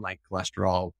reason, like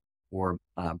cholesterol or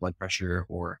blood pressure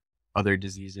or other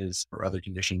diseases or other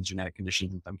conditions, genetic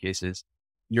conditions in some cases,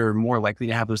 you're more likely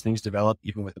to have those things develop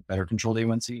even with a better controlled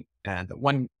A1C. And the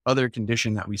one other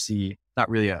condition that we see, not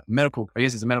really a medical, I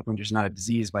guess it's a medical condition, not a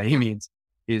disease by any means,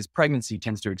 is pregnancy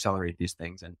tends to accelerate these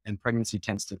things. And pregnancy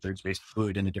tends to third space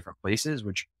fluid into different places,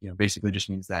 which, basically just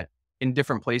means that in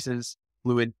different places,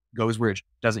 fluid goes where it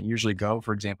doesn't usually go.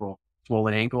 For example,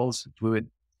 swollen ankles, fluid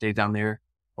stays down there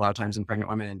a lot of times in pregnant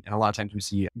women. And a lot of times we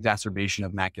see exacerbation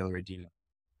of macular edema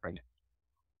pregnant.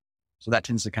 So that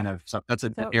tends to that's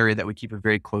an area that we keep a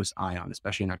very close eye on,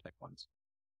 especially in our type 1s.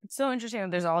 It's so interesting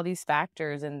that there's all these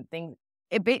factors and things.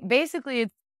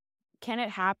 Can it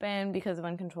happen because of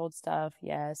uncontrolled stuff?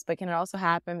 Yes. But can it also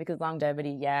happen because of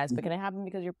longevity? Yes. But can it happen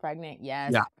because you're pregnant?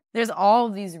 Yes. Yeah. There's all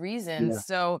of these reasons. Yeah.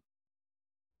 So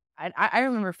I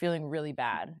remember feeling really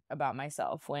bad about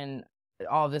myself when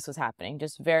all of this was happening,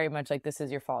 just very much like, this is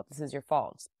your fault. This is your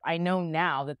fault. I know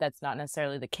now that that's not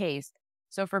necessarily the case.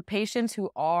 So for patients who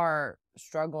are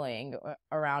struggling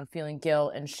around feeling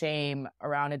guilt and shame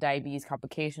around a diabetes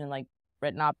complication like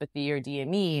retinopathy or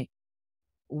DME,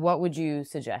 what would you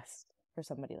suggest for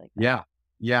somebody like that?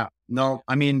 Yeah. No,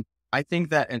 I mean, I think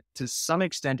that to some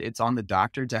extent it's on the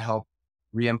doctor to help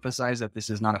reemphasize that this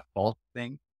is not a fault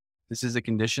thing. This is a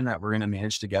condition that we're going to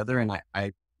manage together. And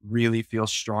I really feel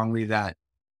strongly that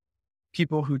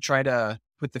people who try to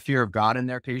put the fear of God in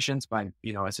their patients by,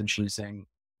 essentially saying,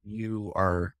 you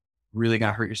are really going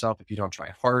to hurt yourself if you don't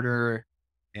try harder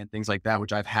and things like that,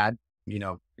 which I've had,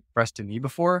 expressed to me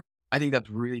before. I think that's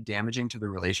really damaging to the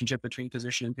relationship between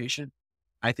physician and patient.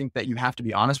 I think that you have to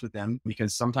be honest with them,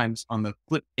 because sometimes on the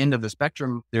flip end of the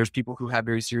spectrum, there's people who have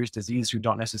very serious disease who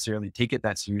don't necessarily take it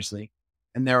that seriously.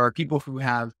 And there are people who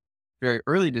have very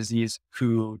early disease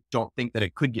who don't think that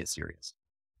it could get serious.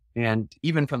 And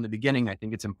even from the beginning, I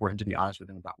think it's important to be honest with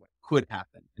them about what could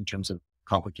happen in terms of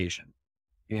complication.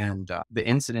 And the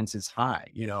incidence is high.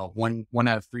 One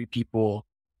out of 3 people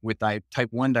with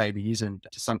type 1 diabetes, and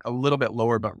a little bit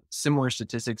lower, but similar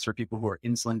statistics for people who are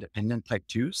insulin dependent type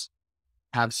 2s,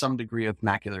 have some degree of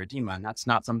macular edema. And that's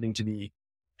not something to be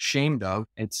ashamed of.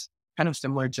 It's kind of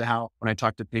similar to how, when I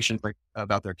talk to patients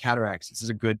about their cataracts, this is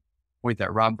a good point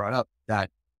that Rob brought up, that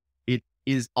it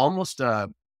is almost a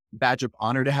badge of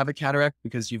honor to have a cataract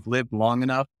because you've lived long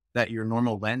enough that your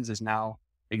normal lens is now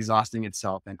exhausting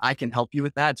itself. And I can help you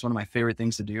with that. It's one of my favorite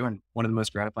things to do. And one of the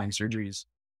most gratifying surgeries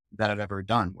that I've ever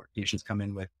done, where patients come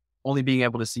in with only being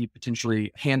able to see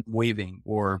potentially hand waving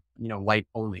or, light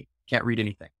only, can't read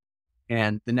anything.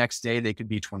 And the next day they could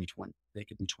be 20/20, they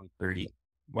could be 20/30.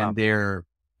 Wow. And they're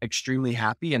extremely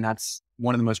happy. And that's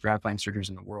one of the most gratifying surgeries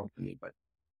in the world for me. But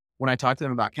when I talk to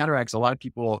them about cataracts, a lot of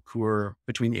people who are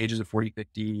between the ages of 40,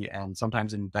 50, and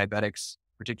sometimes in diabetics,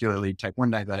 particularly type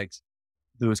 1 diabetics,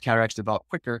 those cataracts develop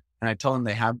quicker. And I tell them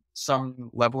they have some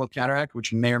level of cataract,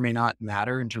 which may or may not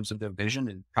matter in terms of their vision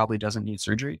and probably doesn't need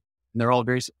surgery. And they're all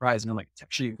very surprised. And I'm like, it's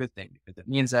actually a good thing, because it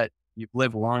means that you've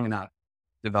lived long enough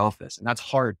to develop this. And that's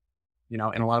hard. In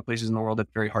a lot of places in the world,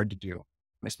 it's very hard to do,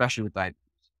 especially with diabetes.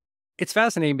 It's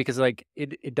fascinating because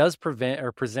it does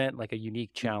present like a unique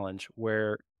challenge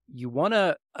where you want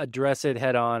to address it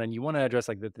head on, and you want to address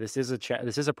that this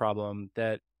is a problem,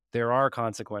 that there are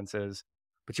consequences,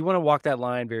 but you want to walk that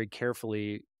line very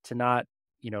carefully to not,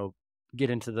 get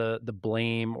into the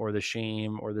blame or the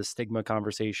shame or the stigma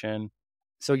conversation.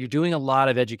 So you're doing a lot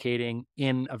of educating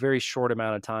in a very short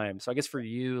amount of time. So I guess for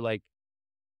you,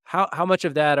 how much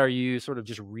of that are you sort of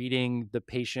just reading the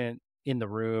patient in the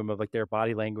room of their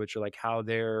body language, or how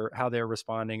they're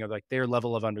responding, or their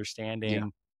level of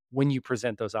understanding when you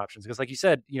present those options? Because like you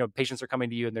said, patients are coming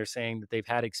to you and they're saying that they've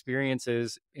had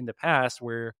experiences in the past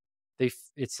where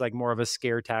it's more of a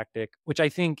scare tactic, which I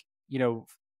think,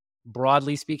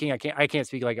 broadly speaking, I can't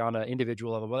speak on an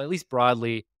individual level, but at least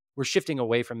broadly, we're shifting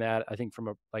away from that. I think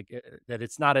that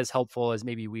it's not as helpful as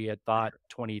maybe we had thought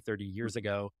 20, 30 years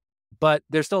ago. But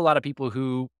there's still a lot of people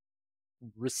who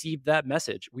received that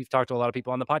message. We've talked to a lot of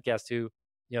people on the podcast who,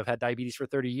 have had diabetes for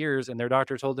 30 years, and their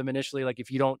doctor told them initially, like,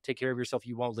 if you don't take care of yourself,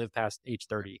 you won't live past age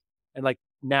 30. And like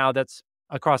now that's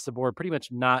across the board, pretty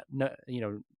much no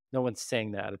one's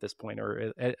saying that at this point,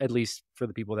 or at least for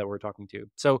the people that we're talking to.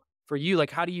 So for you,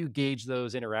 like, how do you gauge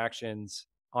those interactions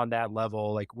on that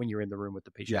level, like when you're in the room with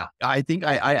the patient? Yeah. I think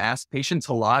I ask patients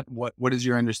a lot, what is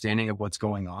your understanding of what's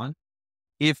going on?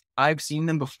 If I've seen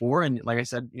them before, and like I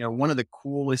said, one of the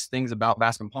coolest things about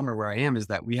Baskin Palmer where I am is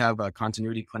that we have a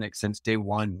continuity clinic since day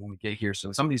one when we get here.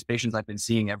 So some of these patients I've been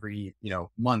seeing every,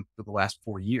 month for the last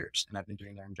 4 years, and I've been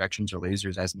doing their injections or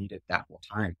lasers as needed that whole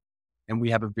time. And we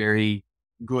have a very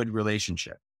good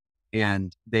relationship,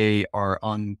 and they are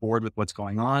on board with what's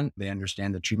going on. They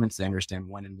understand the treatments. They understand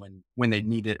when they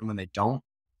need it and when they don't.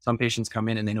 Some patients come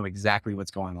in and they know exactly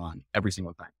what's going on every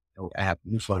single time. I have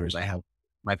new floaters.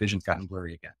 My vision's gotten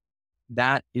blurry again.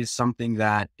 That is something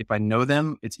that if I know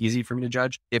them, it's easy for me to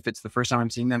judge. If it's the first time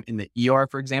I'm seeing them in the ER,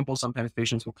 for example, sometimes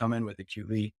patients will come in with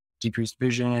acutely decreased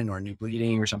vision or new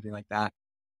bleeding or something like that.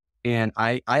 And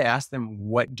I ask them,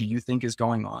 what do you think is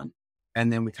going on?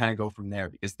 And then we kind of go from there,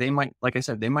 because they might, like I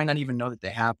said, they might not even know that they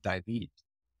have diabetes.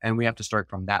 And we have to start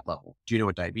from that level. Do you know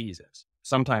what diabetes is?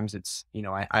 Sometimes it's,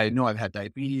 I know I've had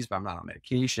diabetes, but I'm not on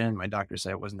medication. My doctor said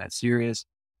it wasn't that serious.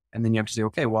 And then you have to say,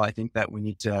 okay, well, I think that we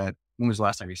need to, when was the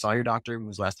last time you saw your doctor? When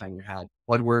was the last time you had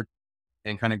blood work?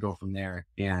 And kind of go from there.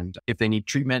 And if they need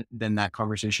treatment, then that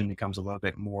conversation becomes a little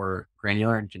bit more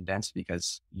granular and condensed,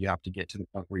 because you have to get to the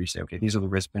point where you say, okay, these are the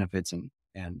risk benefits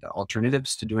and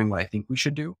alternatives to doing what I think we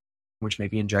should do, which may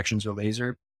be injections or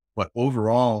laser. But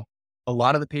overall, a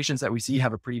lot of the patients that we see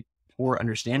have a pretty poor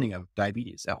understanding of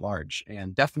diabetes at large.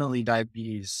 And definitely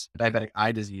diabetic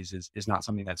eye disease is not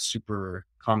something that's super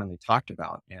commonly talked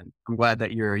about. And I'm glad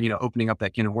that you're, opening up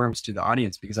that can of worms to the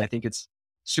audience, because I think it's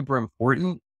super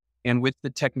important. And with the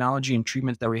technology and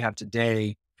treatments that we have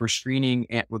today for screening,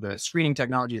 and with the screening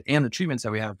technology and the treatments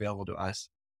that we have available to us,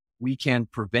 we can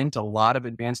prevent a lot of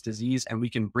advanced disease, and we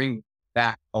can bring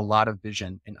back a lot of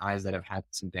vision in eyes that have had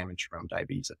some damage from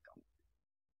diabetes.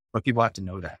 But people have to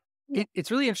know that.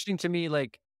 It's really interesting to me.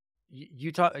 Like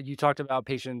you talked about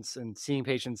patients and seeing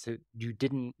patients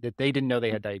that they didn't know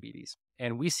they had diabetes.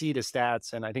 And we see the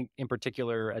stats. And I think in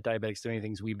particular at Diabetics Doing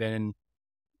Things, we've been,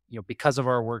 because of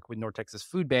our work with North Texas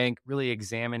Food Bank, really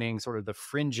examining sort of the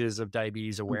fringes of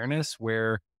diabetes awareness,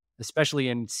 where especially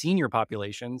in senior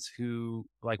populations who,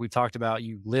 like we talked about,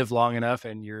 you live long enough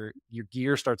and your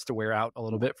gear starts to wear out a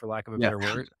little bit, for lack of a better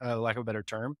word, lack of a better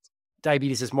term.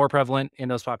 Diabetes is more prevalent in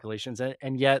those populations.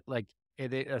 And yet, like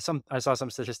I saw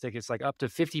some statistic, it's like up to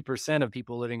 50% of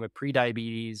people living with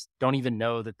prediabetes don't even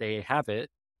know that they have it.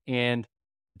 And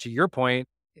to your point,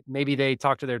 maybe they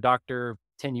talked to their doctor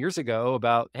 10 years ago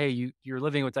about, hey, you're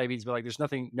living with diabetes, but like there's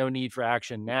no need for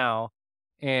action now.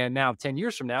 And now 10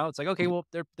 years from now, it's like, okay, well,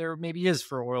 there maybe is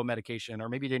for oral medication, or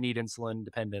maybe they need insulin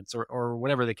dependence, or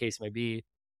whatever the case may be.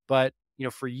 But,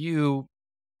 for you,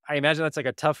 I imagine that's like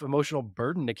a tough emotional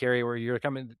burden to carry, where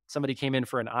somebody came in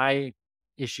for an eye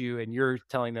issue and you're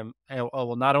telling them, oh,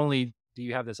 well, not only do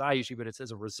you have this eye issue, but it's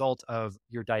as a result of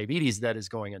your diabetes that is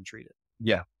going untreated.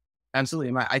 Yeah,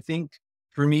 absolutely. I think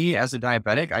for me as a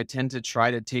diabetic, I tend to try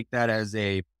to take that as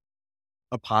a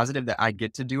positive, that I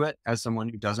get to do it as someone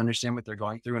who does understand what they're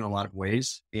going through in a lot of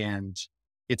ways. And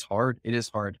it's hard. It is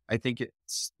hard. I think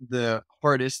it's the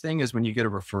hardest thing is when you get a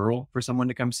referral for someone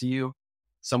to come see you.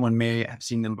 Someone may have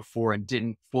seen them before and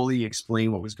didn't fully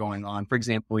explain what was going on. For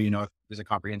example, if there's a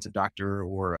comprehensive doctor,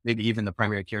 or maybe even the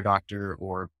primary care doctor,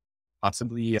 or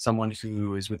possibly someone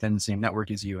who is within the same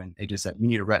network as you, and they just said, you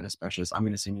need a retina specialist. I'm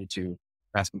going to send you to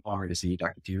Baskin Palmer to see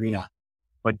Dr. Tijerina,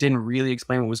 but didn't really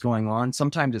explain what was going on.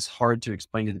 Sometimes it's hard to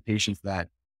explain to the patients that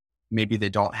maybe they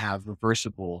don't have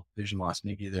reversible vision loss.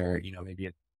 Maybe they're, maybe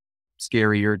it's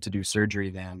scarier to do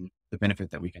surgery than the benefit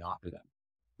that we can offer them.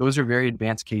 Those are very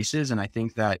advanced cases. And I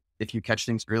think that if you catch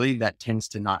things early, that tends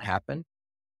to not happen.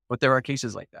 But there are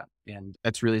cases like that. And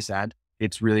that's really sad.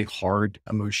 It's really hard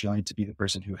emotionally to be the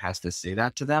person who has to say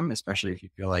that to them, especially if you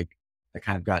feel like they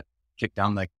kind of got kicked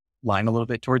down the line a little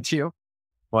bit towards you.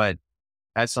 But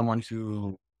as someone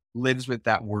who lives with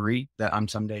that worry that I'm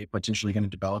someday potentially going to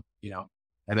develop,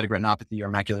 diabetic retinopathy or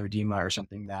macular edema or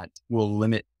something that will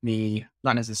limit me,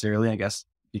 not necessarily, I guess,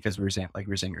 because we were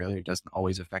saying earlier, it doesn't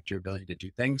always affect your ability to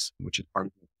do things, which is part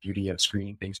of the beauty of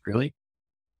screening things early.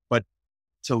 But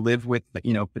to live with, the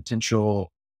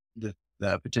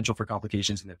potential for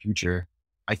complications in the future,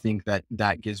 I think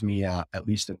that gives me at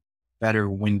least a better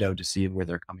window to see where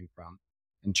they're coming from.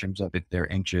 in terms of if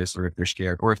they're anxious or if they're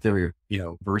scared or if they're,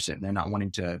 versant, they're not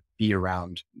wanting to be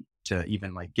around to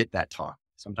even like get that talk.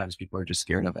 Sometimes people are just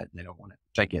scared of it and they don't want it,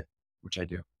 which I get, which I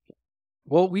do.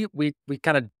 Well, we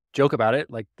kind of joke about it.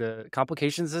 Like the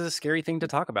complications is a scary thing to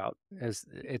talk about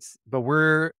but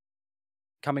we're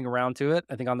coming around to it,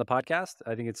 I think, on the podcast.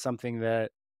 I think it's something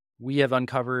that we have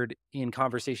uncovered in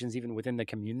conversations, even within the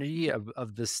community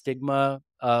of the stigma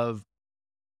of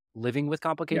living with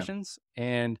complications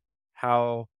and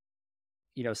how,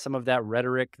 some of that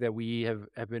rhetoric that we have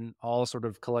been all sort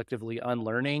of collectively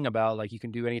unlearning about, like, you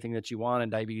can do anything that you want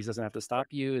and diabetes doesn't have to stop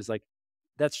you, is like,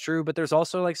 that's true. But there's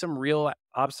also like some real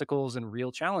obstacles and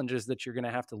real challenges that you're going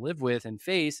to have to live with and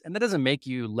face. And that doesn't make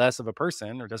you less of a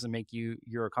person or doesn't make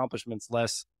your accomplishments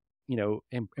less,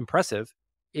 impressive.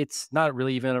 It's not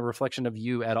really even a reflection of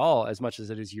you at all, as much as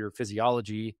it is your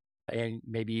physiology and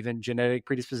maybe even genetic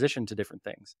predisposition to different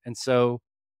things. And so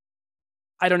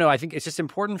I don't know. I think it's just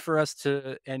important for us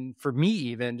to, and for me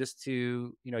even, just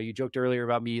to, you joked earlier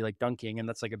about me like dunking, and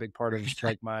that's like a big part of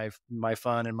like my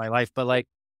fun and my life. But like,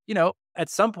 at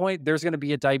some point there's going to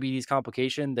be a diabetes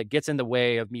complication that gets in the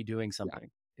way of me doing something.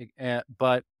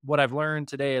 But what I've learned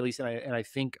today, at least, and I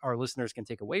think our listeners can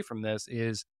take away from this,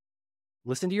 is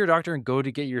listen to your doctor and go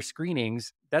to get your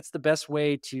screenings. That's the best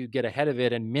way to get ahead of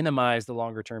it and minimize the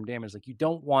longer term damage. Like, you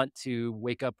don't want to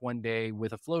wake up one day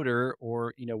with a floater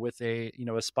or, with a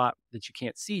spot that you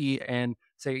can't see and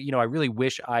say, I really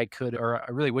wish I could, or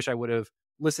I really wish I would have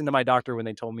listened to my doctor when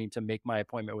they told me to make my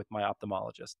appointment with my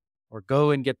ophthalmologist, or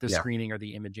go and get the screening or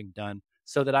the imaging done,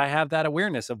 so that I have that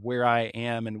awareness of where I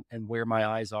am and where my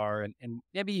eyes are, and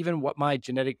maybe even what my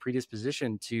genetic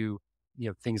predisposition to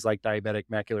things like diabetic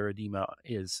macular edema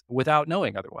is, without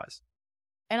knowing otherwise.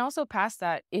 And also past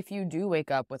that, if you do wake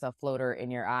up with a floater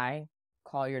in your eye,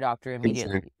 call your doctor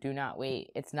immediately. Exactly. Do not wait.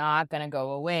 It's not going to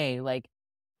go away. Like,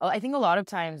 I think a lot of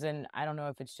times, and I don't know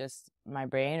if it's just my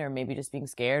brain or maybe just being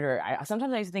scared, or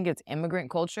sometimes I think it's immigrant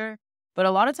culture, but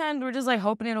a lot of times we're just like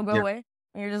hoping it'll go away.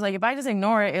 And you're just like, if I just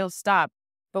ignore it, it'll stop.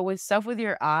 But with stuff with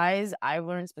your eyes, I've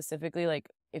learned specifically, like,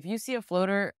 if you see a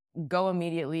floater, go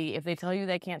immediately. If they tell you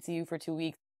they can't see you for 2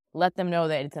 weeks, let them know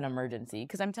that it's an emergency.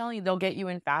 Because I'm telling you, they'll get you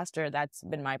in faster. That's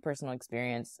been my personal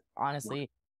experience, honestly.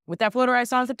 With that floater I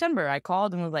saw in September, I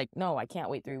called and was like, no, I can't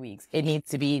wait 3 weeks. It needs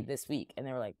to be this week. And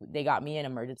they were like, they got me an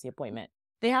emergency appointment.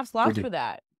 They have slots for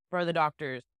that, for the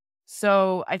doctors.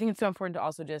 So I think it's so important to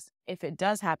also just, if it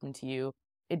does happen to you,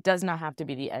 it does not have to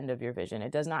be the end of your vision.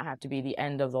 It does not have to be the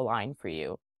end of the line for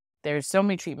you. There's so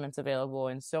many treatments available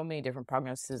and so many different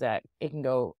prognoses that it can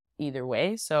go either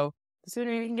way. So the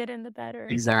sooner you can get in, the better.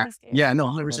 Exactly. Yeah, no,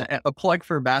 100%. A plug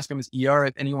for Bascom's ER,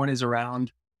 if anyone is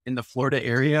around in the Florida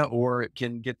area or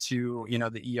can get to,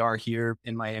 the ER here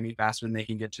in Miami faster than they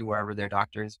can get to wherever their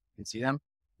doctors can see them.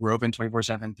 We're open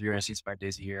 24/7, 365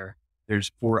 days a year.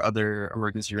 There's 4 other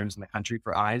emergency rooms in the country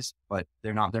for eyes, but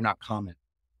they're not common.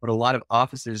 But a lot of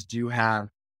offices do have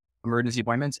emergency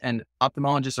appointments, and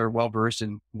ophthalmologists are well versed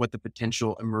in what the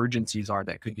potential emergencies are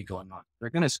that could be going on. They're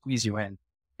going to squeeze you in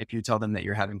if you tell them that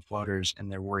you're having floaters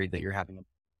and they're worried that you're having a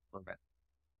little bit.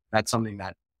 That's something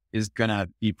that is going to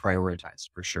be prioritized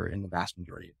for sure in the vast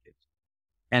majority of cases.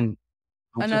 And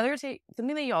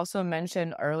something that you also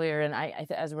mentioned earlier, and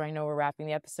as I know we're wrapping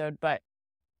the episode, but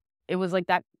it was like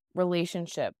that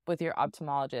relationship with your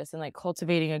ophthalmologist and like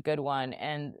cultivating a good one.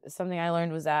 And something I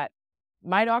learned was that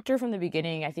my doctor from the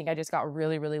beginning, I think I just got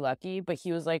really, really lucky, but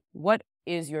he was like, what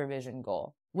is your vision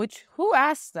goal? Which, who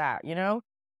asks that,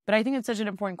 But I think it's such an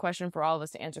important question for all of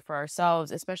us to answer for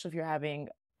ourselves, especially if you're having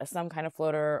some kind of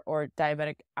floater or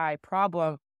diabetic eye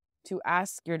problem, to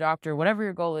ask your doctor, whatever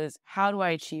your goal is, how do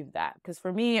I achieve that? Because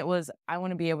for me, it was, I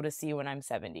want to be able to see when I'm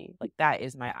 70. Like, that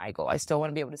is my eye goal. I still want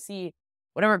to be able to see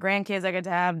whatever grandkids I get to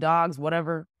have, dogs,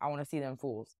 whatever. I want to see them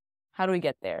fools. How do we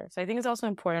get there? So I think it's also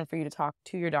important for you to talk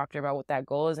to your doctor about what that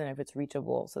goal is and if it's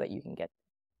reachable so that you can get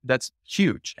there. That's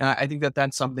huge. And I think that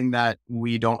that's something that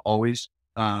we don't always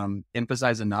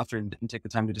emphasize enough and take the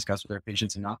time to discuss with our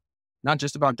patients enough. Not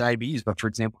just about diabetes, but for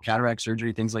example, cataract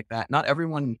surgery, things like that. Not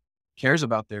everyone cares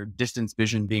about their distance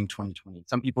vision being 20/20.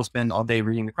 Some people spend all day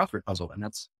reading the crossword puzzle, and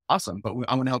that's awesome. But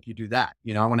I want to help you do that.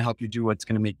 I want to help you do what's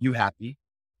going to make you happy.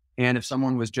 And if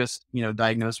someone was just,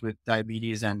 diagnosed with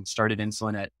diabetes and started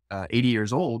insulin at 80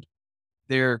 years old,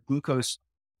 their glucose,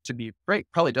 to be frank,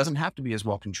 probably doesn't have to be as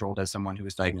well controlled as someone who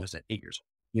was diagnosed at 8 years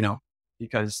old,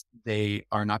 because they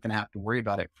are not going to have to worry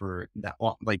about it for that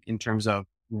long. Like, in terms of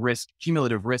risk,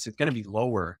 cumulative risk, it's going to be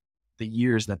lower the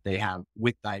years that they have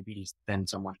with diabetes than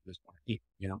someone who was born at 8,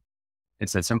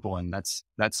 It's that simple. And that's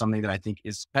something that I think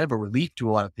is kind of a relief to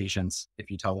a lot of patients if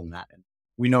you tell them that. And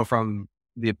we know from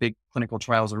the big clinical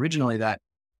trials originally that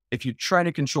If you try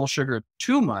to control sugar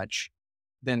too much,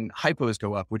 then hypos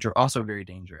go up, which are also very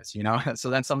dangerous, So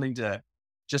that's something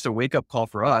just a wake up call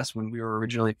for us when we were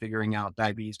originally figuring out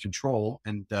diabetes control,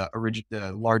 and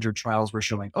the larger trials were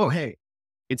showing, oh, hey,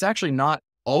 it's actually not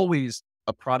always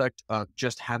a product of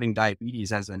just having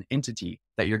diabetes as an entity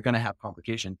that you're going to have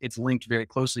complication. It's linked very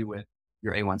closely with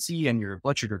your A1C and your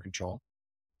blood sugar control.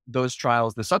 Those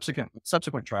trials, the subsequent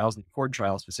trials, the Accord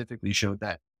trial specifically, showed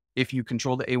that if you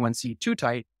control the A1C too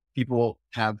tight, people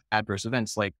have adverse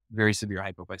events like very severe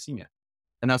hypoglycemia.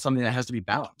 And that's something that has to be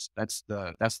balanced. That's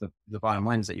the bottom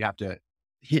line, is that you have to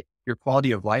hit your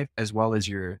quality of life as well as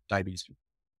your diabetes.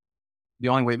 The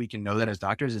only way we can know that as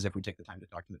doctors is if we take the time to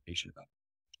talk to the patient about it.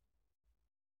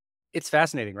 It's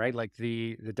fascinating, right? Like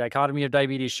the dichotomy of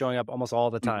diabetes showing up almost all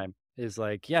the time is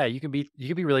like, yeah, you can be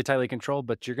really tightly controlled,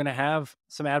 but you're going to have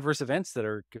some adverse events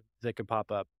that could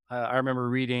pop up. I remember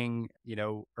reading,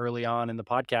 early on in the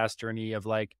podcast journey of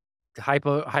like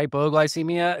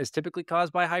hypoglycemia is typically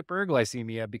caused by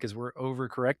hyperglycemia because we're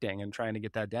overcorrecting and trying to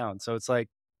get that down. So it's like,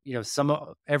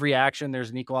 every action, there's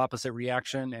an equal opposite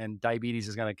reaction, and diabetes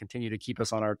is going to continue to keep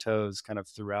us on our toes kind of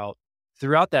throughout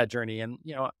that journey. And,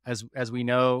 as we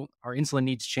know, our insulin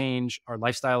needs change, our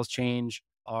lifestyles change,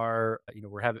 we're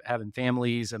having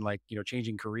families and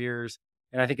changing careers.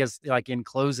 And I think in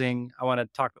closing, I want to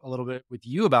talk a little bit with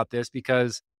you about this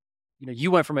because,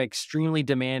 you went from an extremely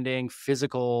demanding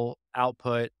physical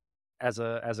output as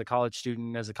a college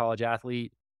student, as a college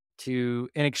athlete, to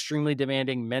an extremely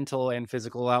demanding mental and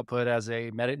physical output as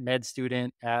a med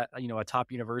student at, a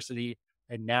top university.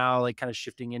 And now kind of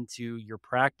shifting into your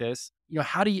practice,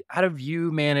 how have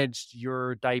you managed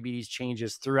your diabetes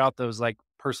changes throughout those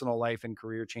personal life and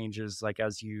career changes,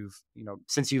 as you've,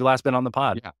 since you've last been on the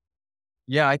pod?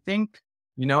 Yeah. I think,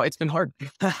 it's been hard.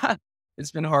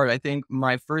 It's been hard. I think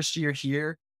my first year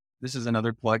here, this is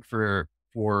another plug for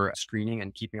screening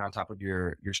and keeping on top of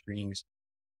your screenings.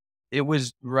 It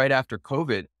was right after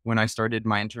COVID when I started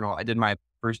I did my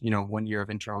first, 1 year of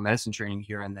internal medicine training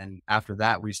here. And then after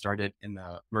that, we started in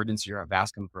the emergency room at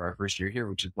Bascom for our first year here,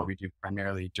 which is what we do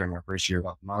primarily during our first year of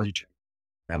ophthalmology training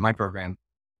at my program.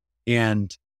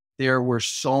 And there were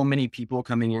so many people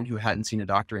coming in who hadn't seen a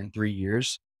doctor in 3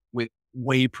 years with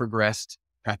way progressed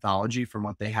pathology from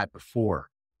what they had before,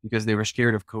 because they were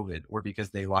scared of COVID, or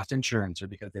because they lost insurance, or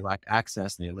because they lacked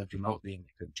access and they lived remotely and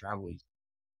they couldn't travel easily.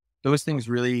 Those things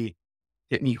really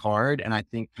hit me hard, and I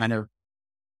think kind of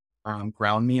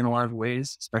ground me in a lot of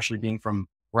ways, especially being from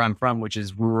where I'm from, which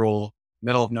is rural,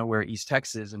 middle of nowhere, East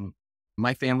Texas. And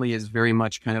my family is very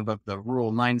much kind of the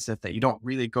rural mindset that you don't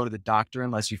really go to the doctor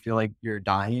unless you feel like you're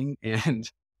dying. And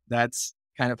that's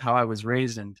kind of how I was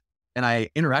raised. And I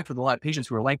interact with a lot of patients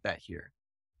who are like that here.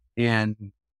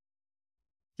 And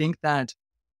think that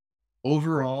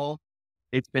overall,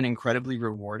 it's been incredibly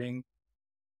rewarding.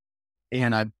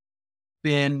 And I've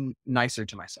been nicer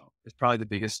to myself. It's probably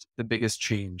the biggest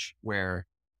change, where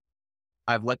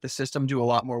I've let the system do a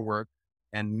lot more work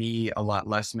and me a lot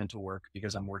less mental work,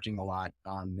 because I'm working a lot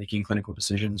on making clinical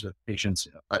decisions with patients.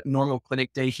 A normal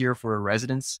clinic day here for a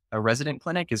resident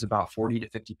clinic is about 40 to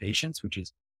 50 patients, which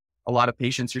is a lot of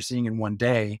patients you're seeing in one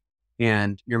day.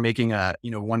 And you're making 1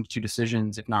 to 2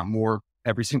 decisions, if not more,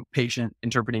 every single patient,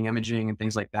 interpreting imaging and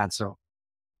things like that. So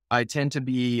I tend to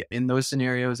be in those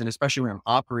scenarios, and especially when I'm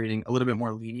operating, a little bit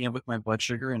more lenient with my blood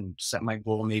sugar and set my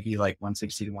goal maybe like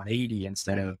 160 to 180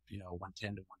 instead of,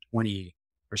 110 to 120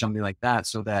 or something like that,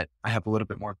 so that I have a little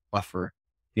bit more buffer,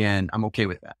 and I'm okay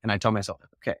with that. And I tell myself,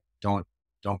 okay, don't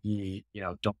be,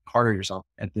 don't harder yourself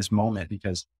at this moment,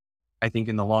 because I think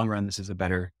in the long run, it's a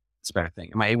better thing.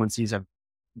 And my A1Cs have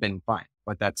been fine,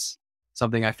 but that's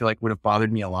something I feel like would have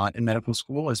bothered me a lot in medical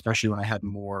school, especially when I had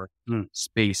more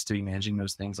space to be managing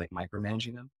those things, like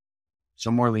micromanaging them.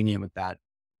 So more lenient with that.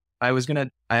 I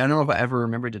don't know if I ever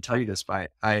remembered to tell you this,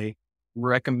 but I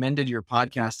recommended your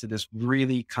podcast to this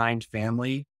really kind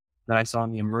family that I saw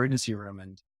in the emergency room.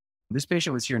 And this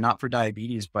patient was here not for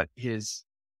diabetes, but he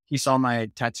saw my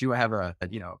tattoo. I have a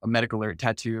medical alert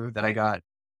tattoo that I got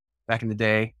back in the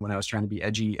day when I was trying to be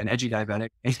an edgy diabetic.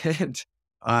 And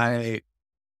I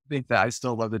think that I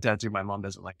still love the tattoo. My mom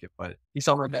doesn't like it, but he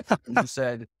saw my tattoo and he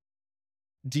said,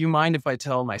 "Do you mind if I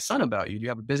tell my son about you? Do you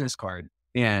have a business card?"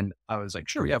 And I was like,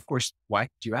 "Sure, yeah, of course. Why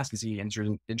do you ask? Is he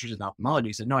interested in ophthalmology?"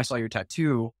 He said, "No, I saw your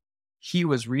tattoo." He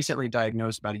was recently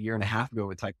diagnosed about 1.5 years ago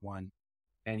with type 1,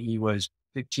 and he was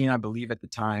 15, I believe, at the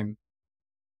time.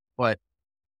 But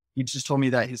he just told me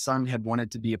that his son had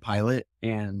wanted to be a pilot,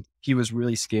 and he was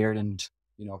really scared and,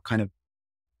 kind of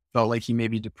felt like he may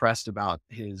be depressed about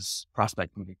his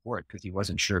prospect moving forward, because he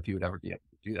wasn't sure if he would ever be able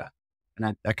to do that.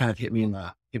 And that kind of hit me in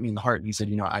the heart. And he said,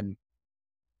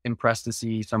 impressed to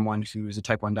see someone who's a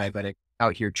type 1 diabetic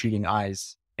out here treating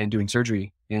eyes and doing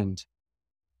surgery. And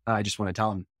I just want to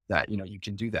tell him that, you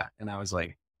can do that. And I was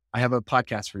like, I have a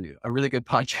podcast for you, a really good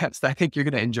podcast that I think you're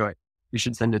going to enjoy. You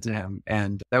should send it to him.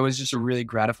 And that was just a really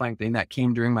gratifying thing that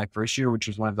came during my first year, which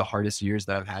was one of the hardest years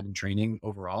that I've had in training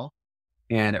overall.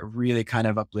 And it really kind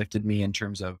of uplifted me in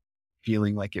terms of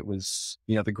feeling like it was,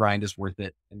 the grind is worth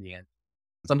it in the end.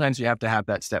 Sometimes you have to have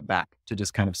that step back to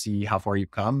just kind of see how far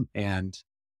you've come. And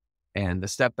the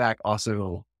step back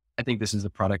also, I think this is a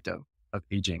product of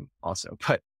aging also,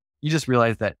 but you just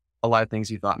realize that a lot of things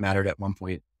you thought mattered at one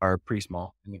point are pretty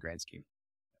small in the grand scheme.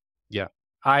 Yeah.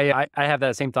 I have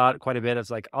that same thought quite a bit.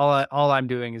 It's like all I'm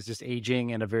doing is just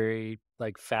aging in a very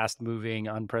like fast moving,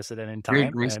 unprecedented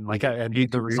time, and like and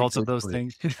the results of those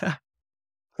things.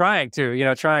 Trying to.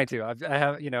 I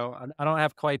have, I don't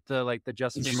have quite the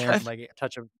Justin Vermeer like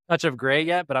touch of gray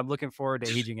yet, but I'm looking forward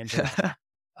to aging into it.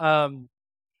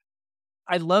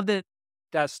 I love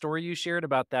that story you shared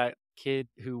about that kid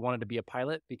who wanted to be a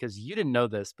pilot, because you didn't know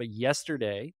this, but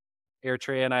yesterday,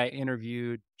 Eritrea and I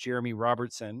interviewed Jeremy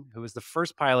Robertson, who was the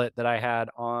first pilot that I had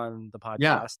on the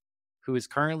podcast, who is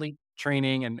currently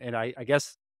training. And I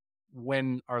guess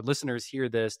when our listeners hear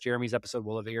this, Jeremy's episode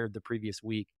will have aired the previous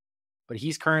week, but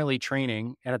he's currently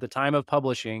training. And at the time of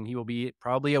publishing, he will be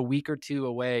probably a week or two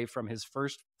away from his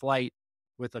first flight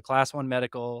with a class 1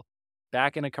 medical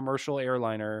back in a commercial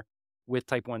airliner with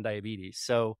type 1 diabetes.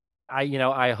 So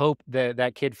I hope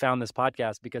that kid found this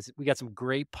podcast, because we got some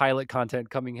great pilot content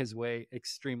coming his way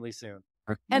extremely soon.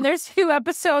 And there's 2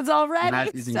 episodes already. I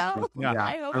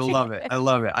love it. I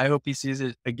love it. I hope he sees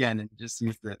it again and just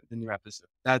sees the new episode.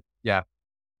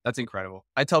 That's incredible.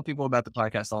 I tell people about the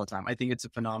podcast all the time. I think it's a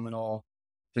phenomenal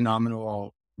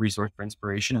resource for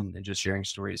inspiration and just sharing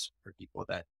stories for people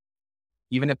that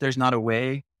even if there's not a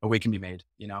way can be made,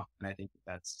 and I think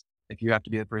that's, if you have to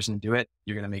be the person to do it,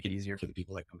 you're going to make it easier for the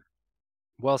people that come in.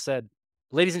 Well said.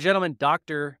 Ladies and gentlemen,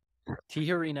 Dr.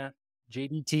 Tijerina,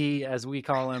 JDT, as we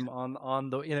call him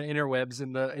on the interwebs,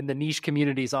 in the niche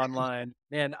communities online.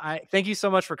 Man, I thank you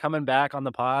so much for coming back on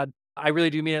the pod. I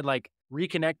really do mean it, like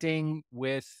reconnecting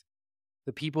with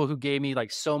the people who gave me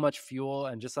like so much fuel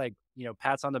and just like,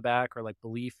 pats on the back or like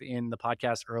belief in the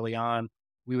podcast early on.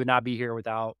 We would not be here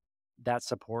without that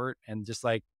support and just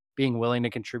like being willing to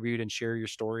contribute and share your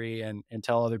story and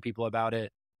tell other people about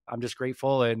it. I'm just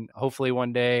grateful. And hopefully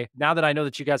one day, now that I know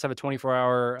that you guys have a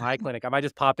 24-hour eye clinic, I might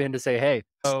just pop in to say, hey,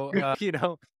 so,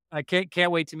 I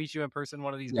can't wait to meet you in person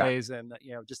one of these days. And,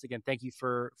 just again, thank you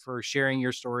for sharing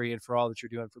your story and for all that you're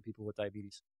doing for people with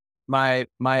diabetes. My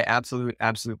absolute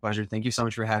pleasure. Thank you so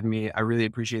much for having me. I really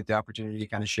appreciate the opportunity to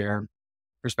kind of share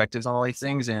perspectives on all these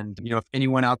things. And, if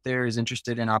anyone out there is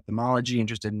interested in ophthalmology,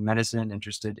 interested in medicine,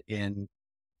 interested in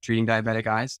treating diabetic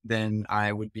eyes, then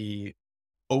I would be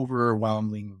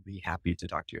overwhelmingly happy to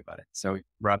talk to you about it. So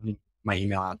rub my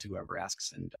email out to whoever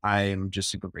asks. And I am just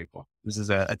super grateful. This is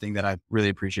a thing that I really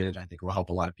appreciated. I think will help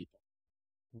a lot of people.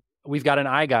 We've got an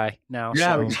eye guy now.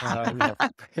 Yeah. So,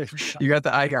 you got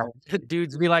the eye guy.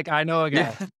 Dudes be like, I know a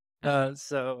guy. But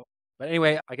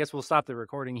anyway, I guess we'll stop the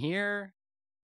recording here.